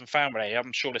family,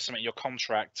 I'm sure there's something in your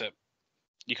contract that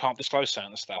you can't disclose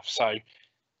certain stuff, so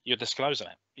you're disclosing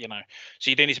it.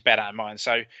 So you do need to bear that in mind.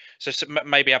 So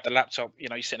maybe have the laptop,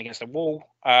 you're sitting against the wall,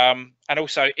 and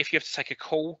also if you have to take a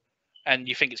call and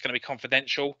you think it's going to be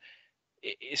confidential,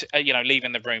 it's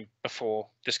leaving the room before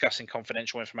discussing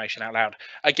confidential information out loud.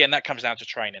 Again, that comes down to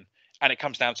training, and it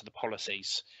comes down to the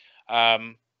policies.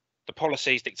 The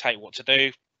policies dictate what to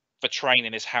do. The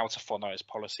training is how to follow those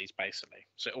policies, basically.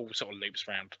 So it all sort of loops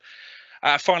around.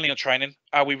 Finally, on training,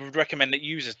 we would recommend that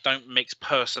users don't mix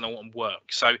personal and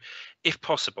work. So if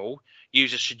possible,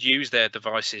 users should use their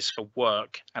devices for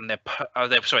work and their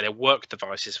work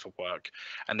devices for work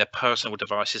and their personal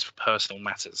devices for personal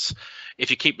matters. If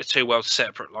you keep the two worlds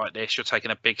separate like this, you're taking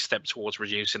a big step towards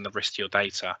reducing the risk to your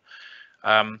data.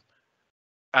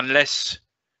 Unless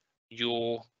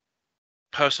your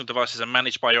personal devices are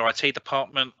managed by your IT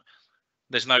department,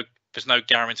 there's no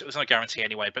guarantee. There's no guarantee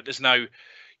anyway, but there's no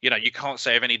you can't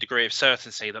say with any degree of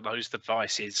certainty that those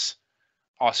devices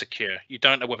are secure. You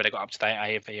don't know whether they've got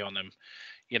up-to-date AV on them.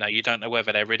 You don't know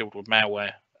whether they're riddled with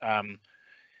malware.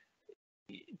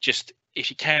 Just, if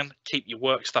you can, keep your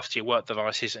work stuff to your work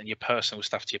devices and your personal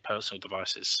stuff to your personal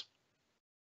devices.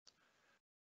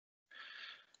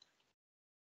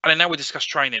 And then now we discuss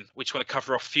training, which want to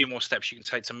cover off a few more steps you can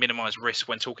take to minimize risk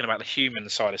when talking about the human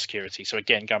side of security. So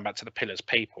again, going back to the pillars,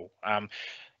 people,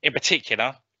 in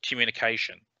particular,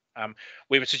 communication.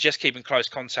 We would suggest keeping close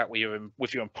contact with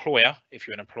your employer if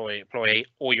you're an employee,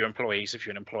 or your employees if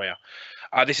you're an employer.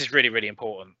 This is really, really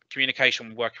important. Communication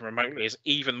when working remotely is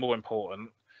even more important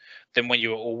than when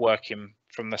you are all working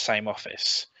from the same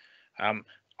office.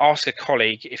 Ask a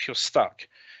colleague if you're stuck.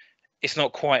 It's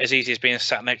not quite as easy as being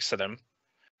sat next to them,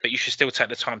 but you should still take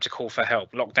the time to call for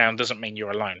help. Lockdown doesn't mean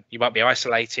you're alone. You might be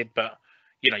isolated, but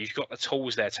you've got the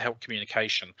tools there to help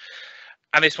communication.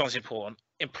 And this one's important.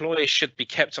 Employees should be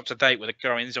kept up to date with the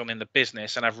goings on in the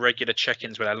business and have regular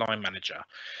check-ins with their line manager.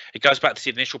 It goes back to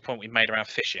the initial point we made around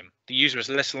phishing. The user is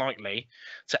less likely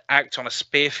to act on a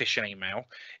spear phishing email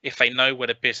if they know where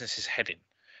the business is heading.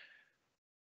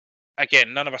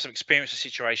 Again, none of us have experienced a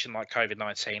situation like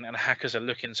COVID-19, and hackers are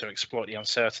looking to exploit the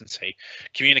uncertainty.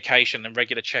 Communication and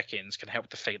regular check-ins can help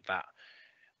defeat that.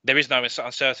 There is no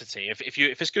uncertainty. If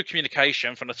it's good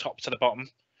communication from the top to the bottom,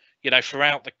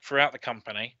 throughout the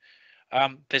company,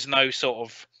 there's no sort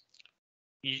of,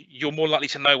 you're more likely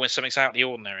to know when something's out of the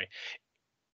ordinary.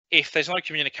 If there's no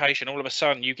communication, all of a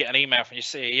sudden you get an email from your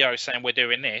CEO saying we're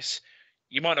doing this,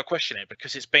 you might not question it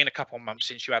because it's been a couple of months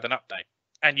since you had an update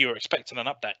and you were expecting an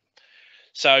update.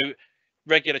 So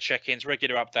regular check-ins,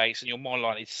 regular updates, and you're more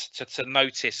likely to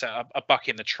notice a buck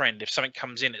in the trend. If something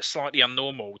comes in that's slightly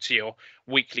abnormal to your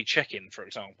weekly check-in, for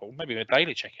example, maybe a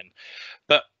daily check-in,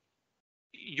 but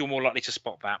you're more likely to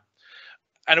spot that.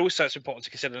 And also, it's important to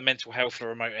consider the mental health of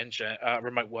a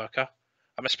remote worker,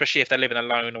 especially if they're living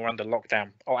alone or under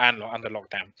lockdown, under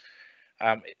lockdown.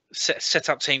 Set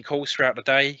up team calls throughout the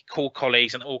day, call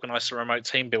colleagues, and organise some remote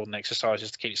team building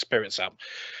exercises to keep spirits up.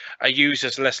 A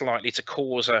user's less likely to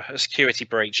cause a security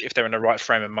breach if they're in the right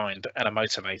frame of mind and are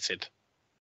motivated.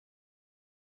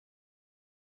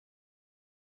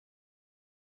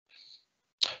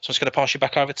 So I'm just going to pass you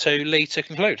back over to Lee to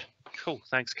conclude. Cool,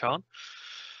 thanks, Khan.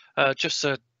 Just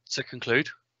to conclude,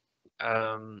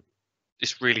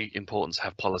 it's really important to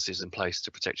have policies in place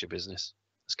to protect your business.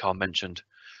 As Khan mentioned,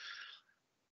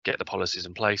 get the policies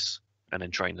in place and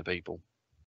then train the people.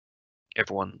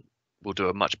 Everyone will do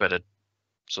a much better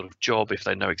sort of job if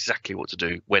they know exactly what to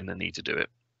do when they need to do it.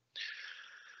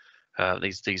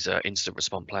 These are instant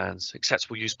response plans,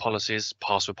 acceptable use policies,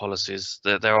 password policies.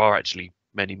 There are actually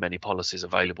many policies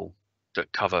available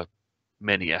that cover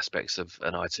many aspects of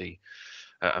an IT,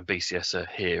 and BCS are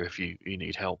here if you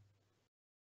need help.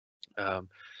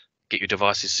 Get your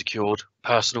devices secured,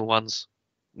 personal ones,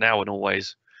 now and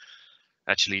always.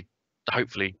 Actually,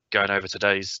 hopefully going over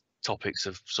today's topics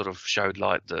have sort of showed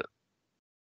light that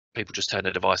people just turn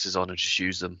their devices on and just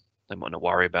use them. They might not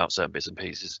worry about certain bits and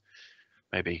pieces.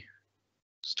 Maybe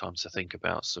it's time to think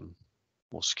about some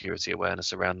more security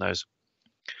awareness around those.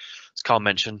 As Carl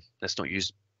mentioned, let's not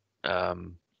use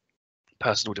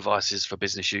personal devices for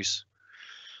business use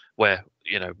where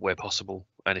possible,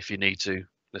 and if you need to,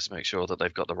 let's make sure that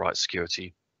they've got the right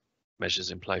security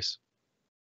measures in place.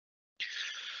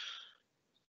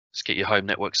 Let's get your home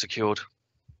network secured.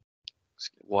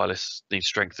 Wireless needs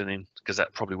strengthening because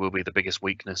that probably will be the biggest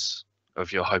weakness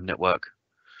of your home network.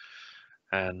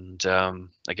 And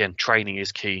again, training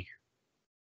is key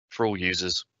for all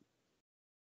users.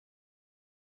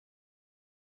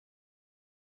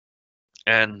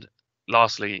 And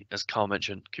lastly, as Carl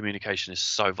mentioned, communication is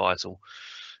so vital.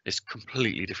 It's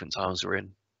completely different times we're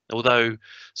in. Although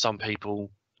some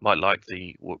people might like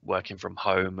the working from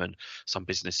home, and some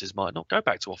businesses might not go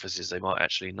back to offices, they might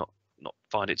actually not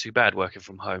find it too bad working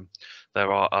from home.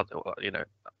 There are other,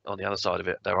 on the other side of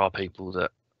it, there are people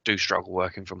that do struggle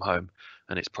working from home,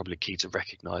 and it's probably key to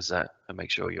recognize that and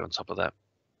make sure you're on top of that.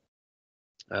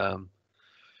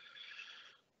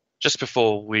 Just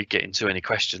before we get into any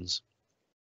questions,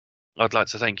 I'd like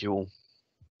to thank you all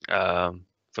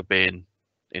for being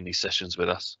in these sessions with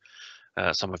us.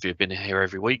 Some of you have been here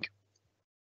every week.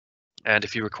 And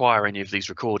if you require any of these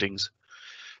recordings,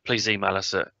 please email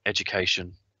us at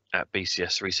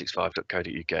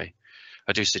education@bcs365.co.uk.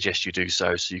 I do suggest you do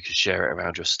so you can share it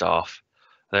around your staff.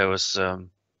 There was,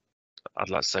 I'd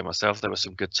like to say myself, there were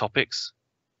some good topics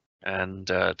and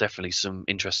definitely some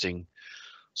interesting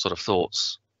sort of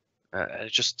thoughts.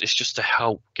 It's just to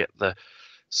help get the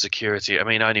security. I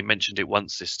mean, I only mentioned it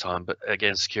once this time, but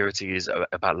again, security is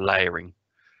about layering.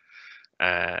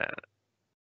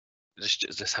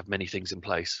 Just have many things in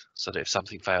place so that if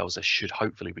something fails, there should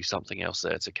hopefully be something else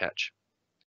there to catch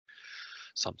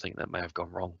something that may have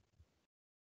gone wrong.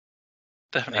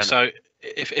 Definitely. And so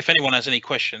if anyone has any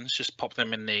questions, just pop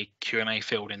them in the Q&A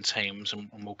field in Teams, and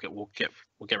we'll get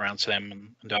around to them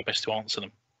and do our best to answer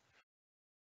them.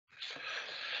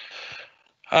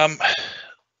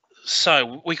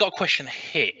 So we got a question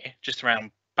here just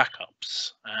around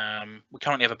backups. We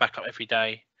currently have a backup every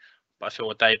day, but I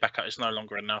feel a day backup is no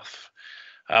longer enough.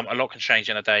 A lot can change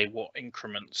in a day. What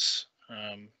increments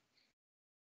do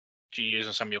you use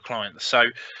on some of your clients? So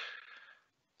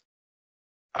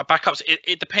backups,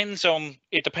 it depends on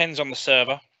the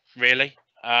server, really.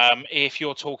 If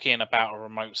you're talking about a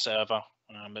remote server,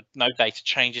 no data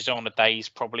changes on a day is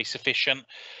probably sufficient.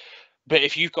 But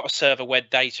if you've got a server where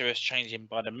data is changing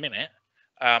by the minute,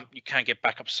 you can get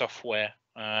backup software.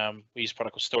 We use a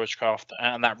product called StorageCraft,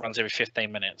 and that runs every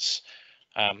 15 minutes.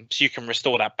 So you can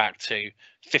restore that back to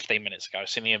 15 minutes ago.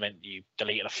 So in the event you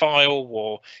deleted a file,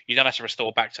 or you don't have to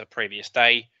restore back to the previous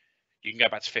day, you can go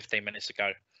back to 15 minutes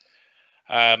ago.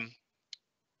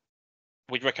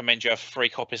 We'd recommend you have 3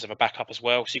 copies of a backup as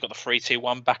well. So you've got the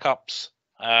 3-2-1 backups,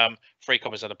 3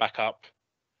 copies of the backup.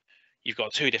 You've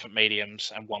got 2 different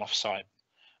mediums and 1 offsite.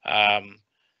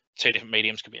 2 different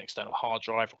mediums could be an external hard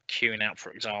drive or queuing out,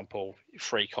 for example,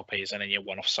 3 copies, and then you're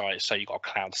 1 offsite. So you've got a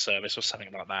cloud service or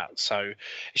something like that. So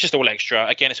it's just all extra.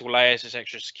 Again, it's all layers, it's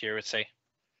extra security.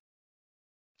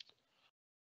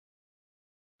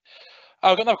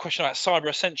 I've got another question about Cyber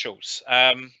Essentials.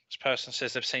 This person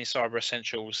says they've seen Cyber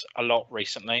Essentials a lot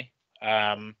recently.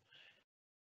 And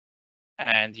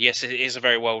yes, it is a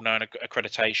very well-known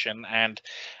accreditation. And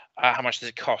how much does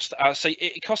it cost? So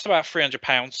it costs about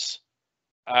 £300,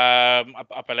 I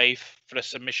believe, for the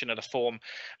submission of the form.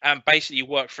 And basically, you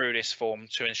work through this form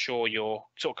to ensure your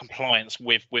sort of compliance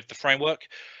with the framework.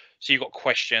 So you've got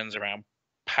questions around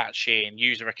patching,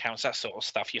 user accounts, that sort of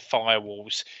stuff, your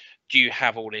firewalls, do you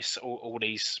have all these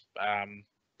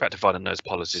Back to finding those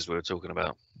policies we were talking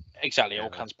about. exactly, it all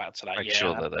comes back to that. Make Yeah,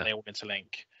 sure they're there. they all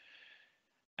interlink.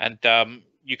 And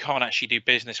you can't actually do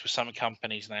business with some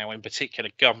companies now, in particular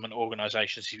government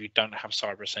organisations, if you don't have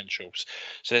Cyber Essentials.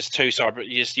 So there's two you've got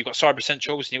Cyber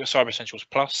Essentials and you've got Cyber Essentials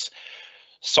Plus.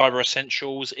 Cyber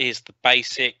Essentials is the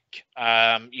basic,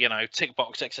 tick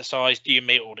box exercise. Do you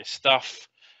meet all this stuff?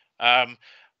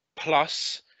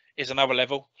 Plus is another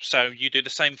level. So you do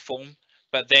the same form,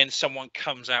 but then someone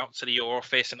comes out to your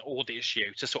office and audits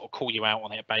you to sort of call you out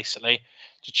on it, basically,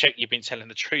 to check you've been telling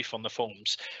the truth on the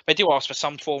forms. They do ask for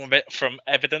some form of it from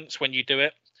evidence when you do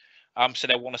it. So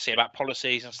they want to see about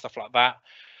policies and stuff like that.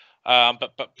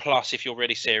 But plus, if you're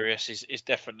really serious, is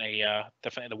definitely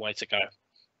the way to go.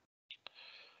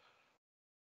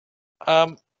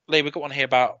 Lee, we've got one here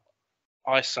about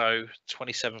ISO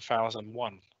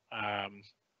 27001, and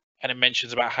it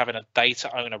mentions about having a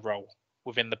data owner role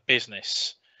within the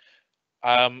business.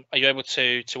 Are you able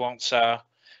to answer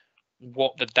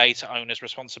what the data owner's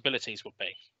responsibilities would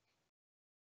be?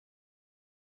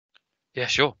 Yeah,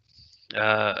 sure.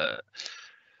 The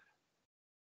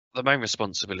main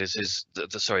responsibilities,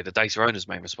 the data owner's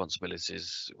main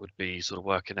responsibilities would be sort of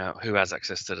working out who has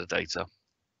access to the data,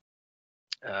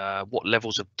 what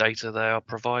levels of data they are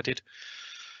provided.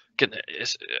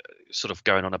 It's sort of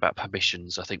going on about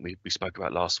permissions. I think we spoke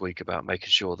about last week about making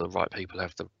sure the right people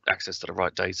have the access to the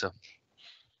right data,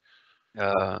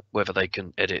 whether they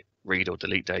can edit, read, or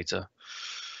delete data,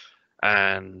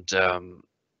 and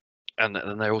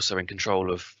they're also in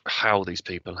control of how these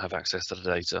people have access to the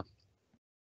data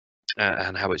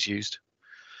and how it's used.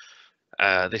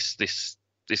 This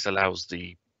allows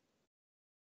the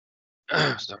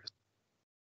sorry.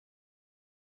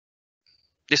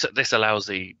 This allows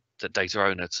the data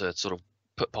owner to sort of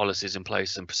put policies in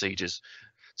place and procedures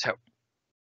to help.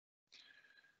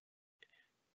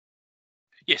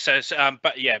 Yeah, so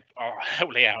but yeah, I'll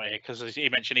help Lee out here because as he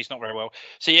mentioned, he's not very well.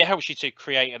 So yeah, it helps you to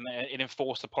create and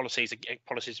enforce the policies and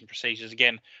procedures.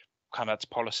 Again, come back to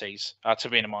policies to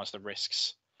minimise the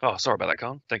risks. Oh, sorry about that,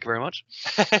 Khan. Thank you very much.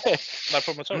 No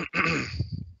problem at all.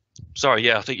 Sorry,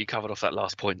 yeah, I think you covered off that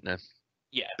last point there.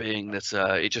 Yeah. Being that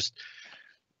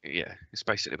it's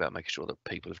basically about making sure that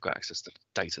people have got access to the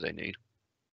data they need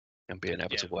and being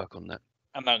able to work on that.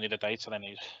 And only the data they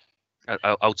need.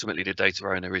 Ultimately, the data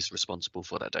owner is responsible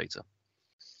for that data.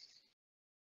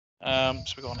 So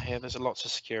we've got on here, there's a lot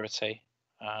of security.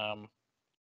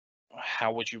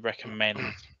 How would you recommend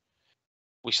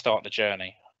we start the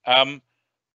journey?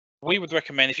 We would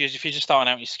recommend if you're just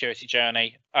starting out your security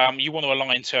journey, you want to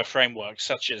align to a framework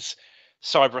such as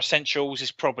Cyber Essentials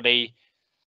is probably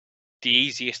the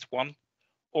easiest one,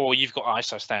 or you've got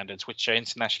ISO standards, which are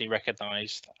internationally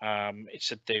recognized. It's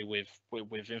to do with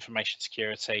information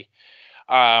security.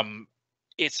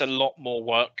 It's a lot more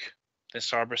work than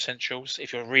Cyber Essentials.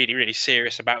 If you're really, really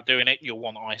serious about doing it, you'll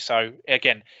want ISO.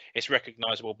 Again, it's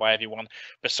recognizable by everyone,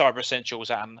 but Cyber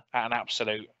Essentials at an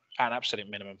absolute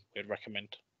minimum, we'd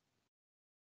recommend.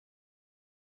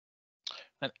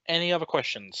 And any other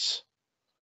questions?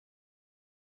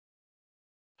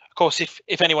 Of course,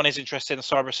 if anyone is interested in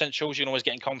Cyber Essentials, you can always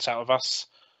get in contact with us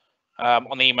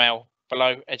on the email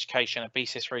below,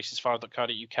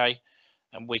 education@bcs365.co.uk,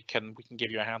 and we can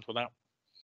give you a hand with that.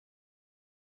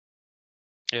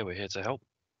 Yeah, we're here to help.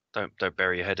 Don't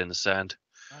bury your head in the sand.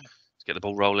 No. Let's get the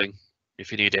ball rolling.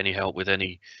 If you need any help with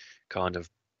any kind of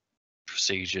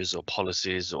procedures or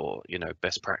policies or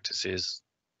best practices,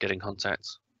 get in contact.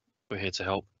 We're here to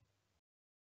help.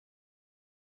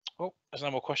 Well, there's no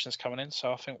more questions coming in,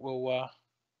 so I think we'll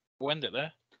end it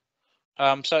there.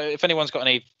 So if anyone's got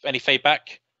any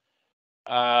feedback,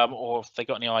 or if they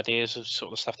got any ideas of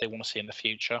sort of stuff they want to see in the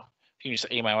future, you can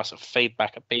just email us at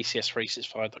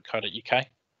feedback@bcs365.co.uk.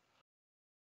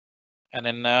 And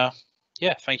then,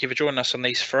 thank you for joining us on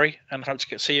these three, and hope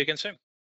to see you again soon.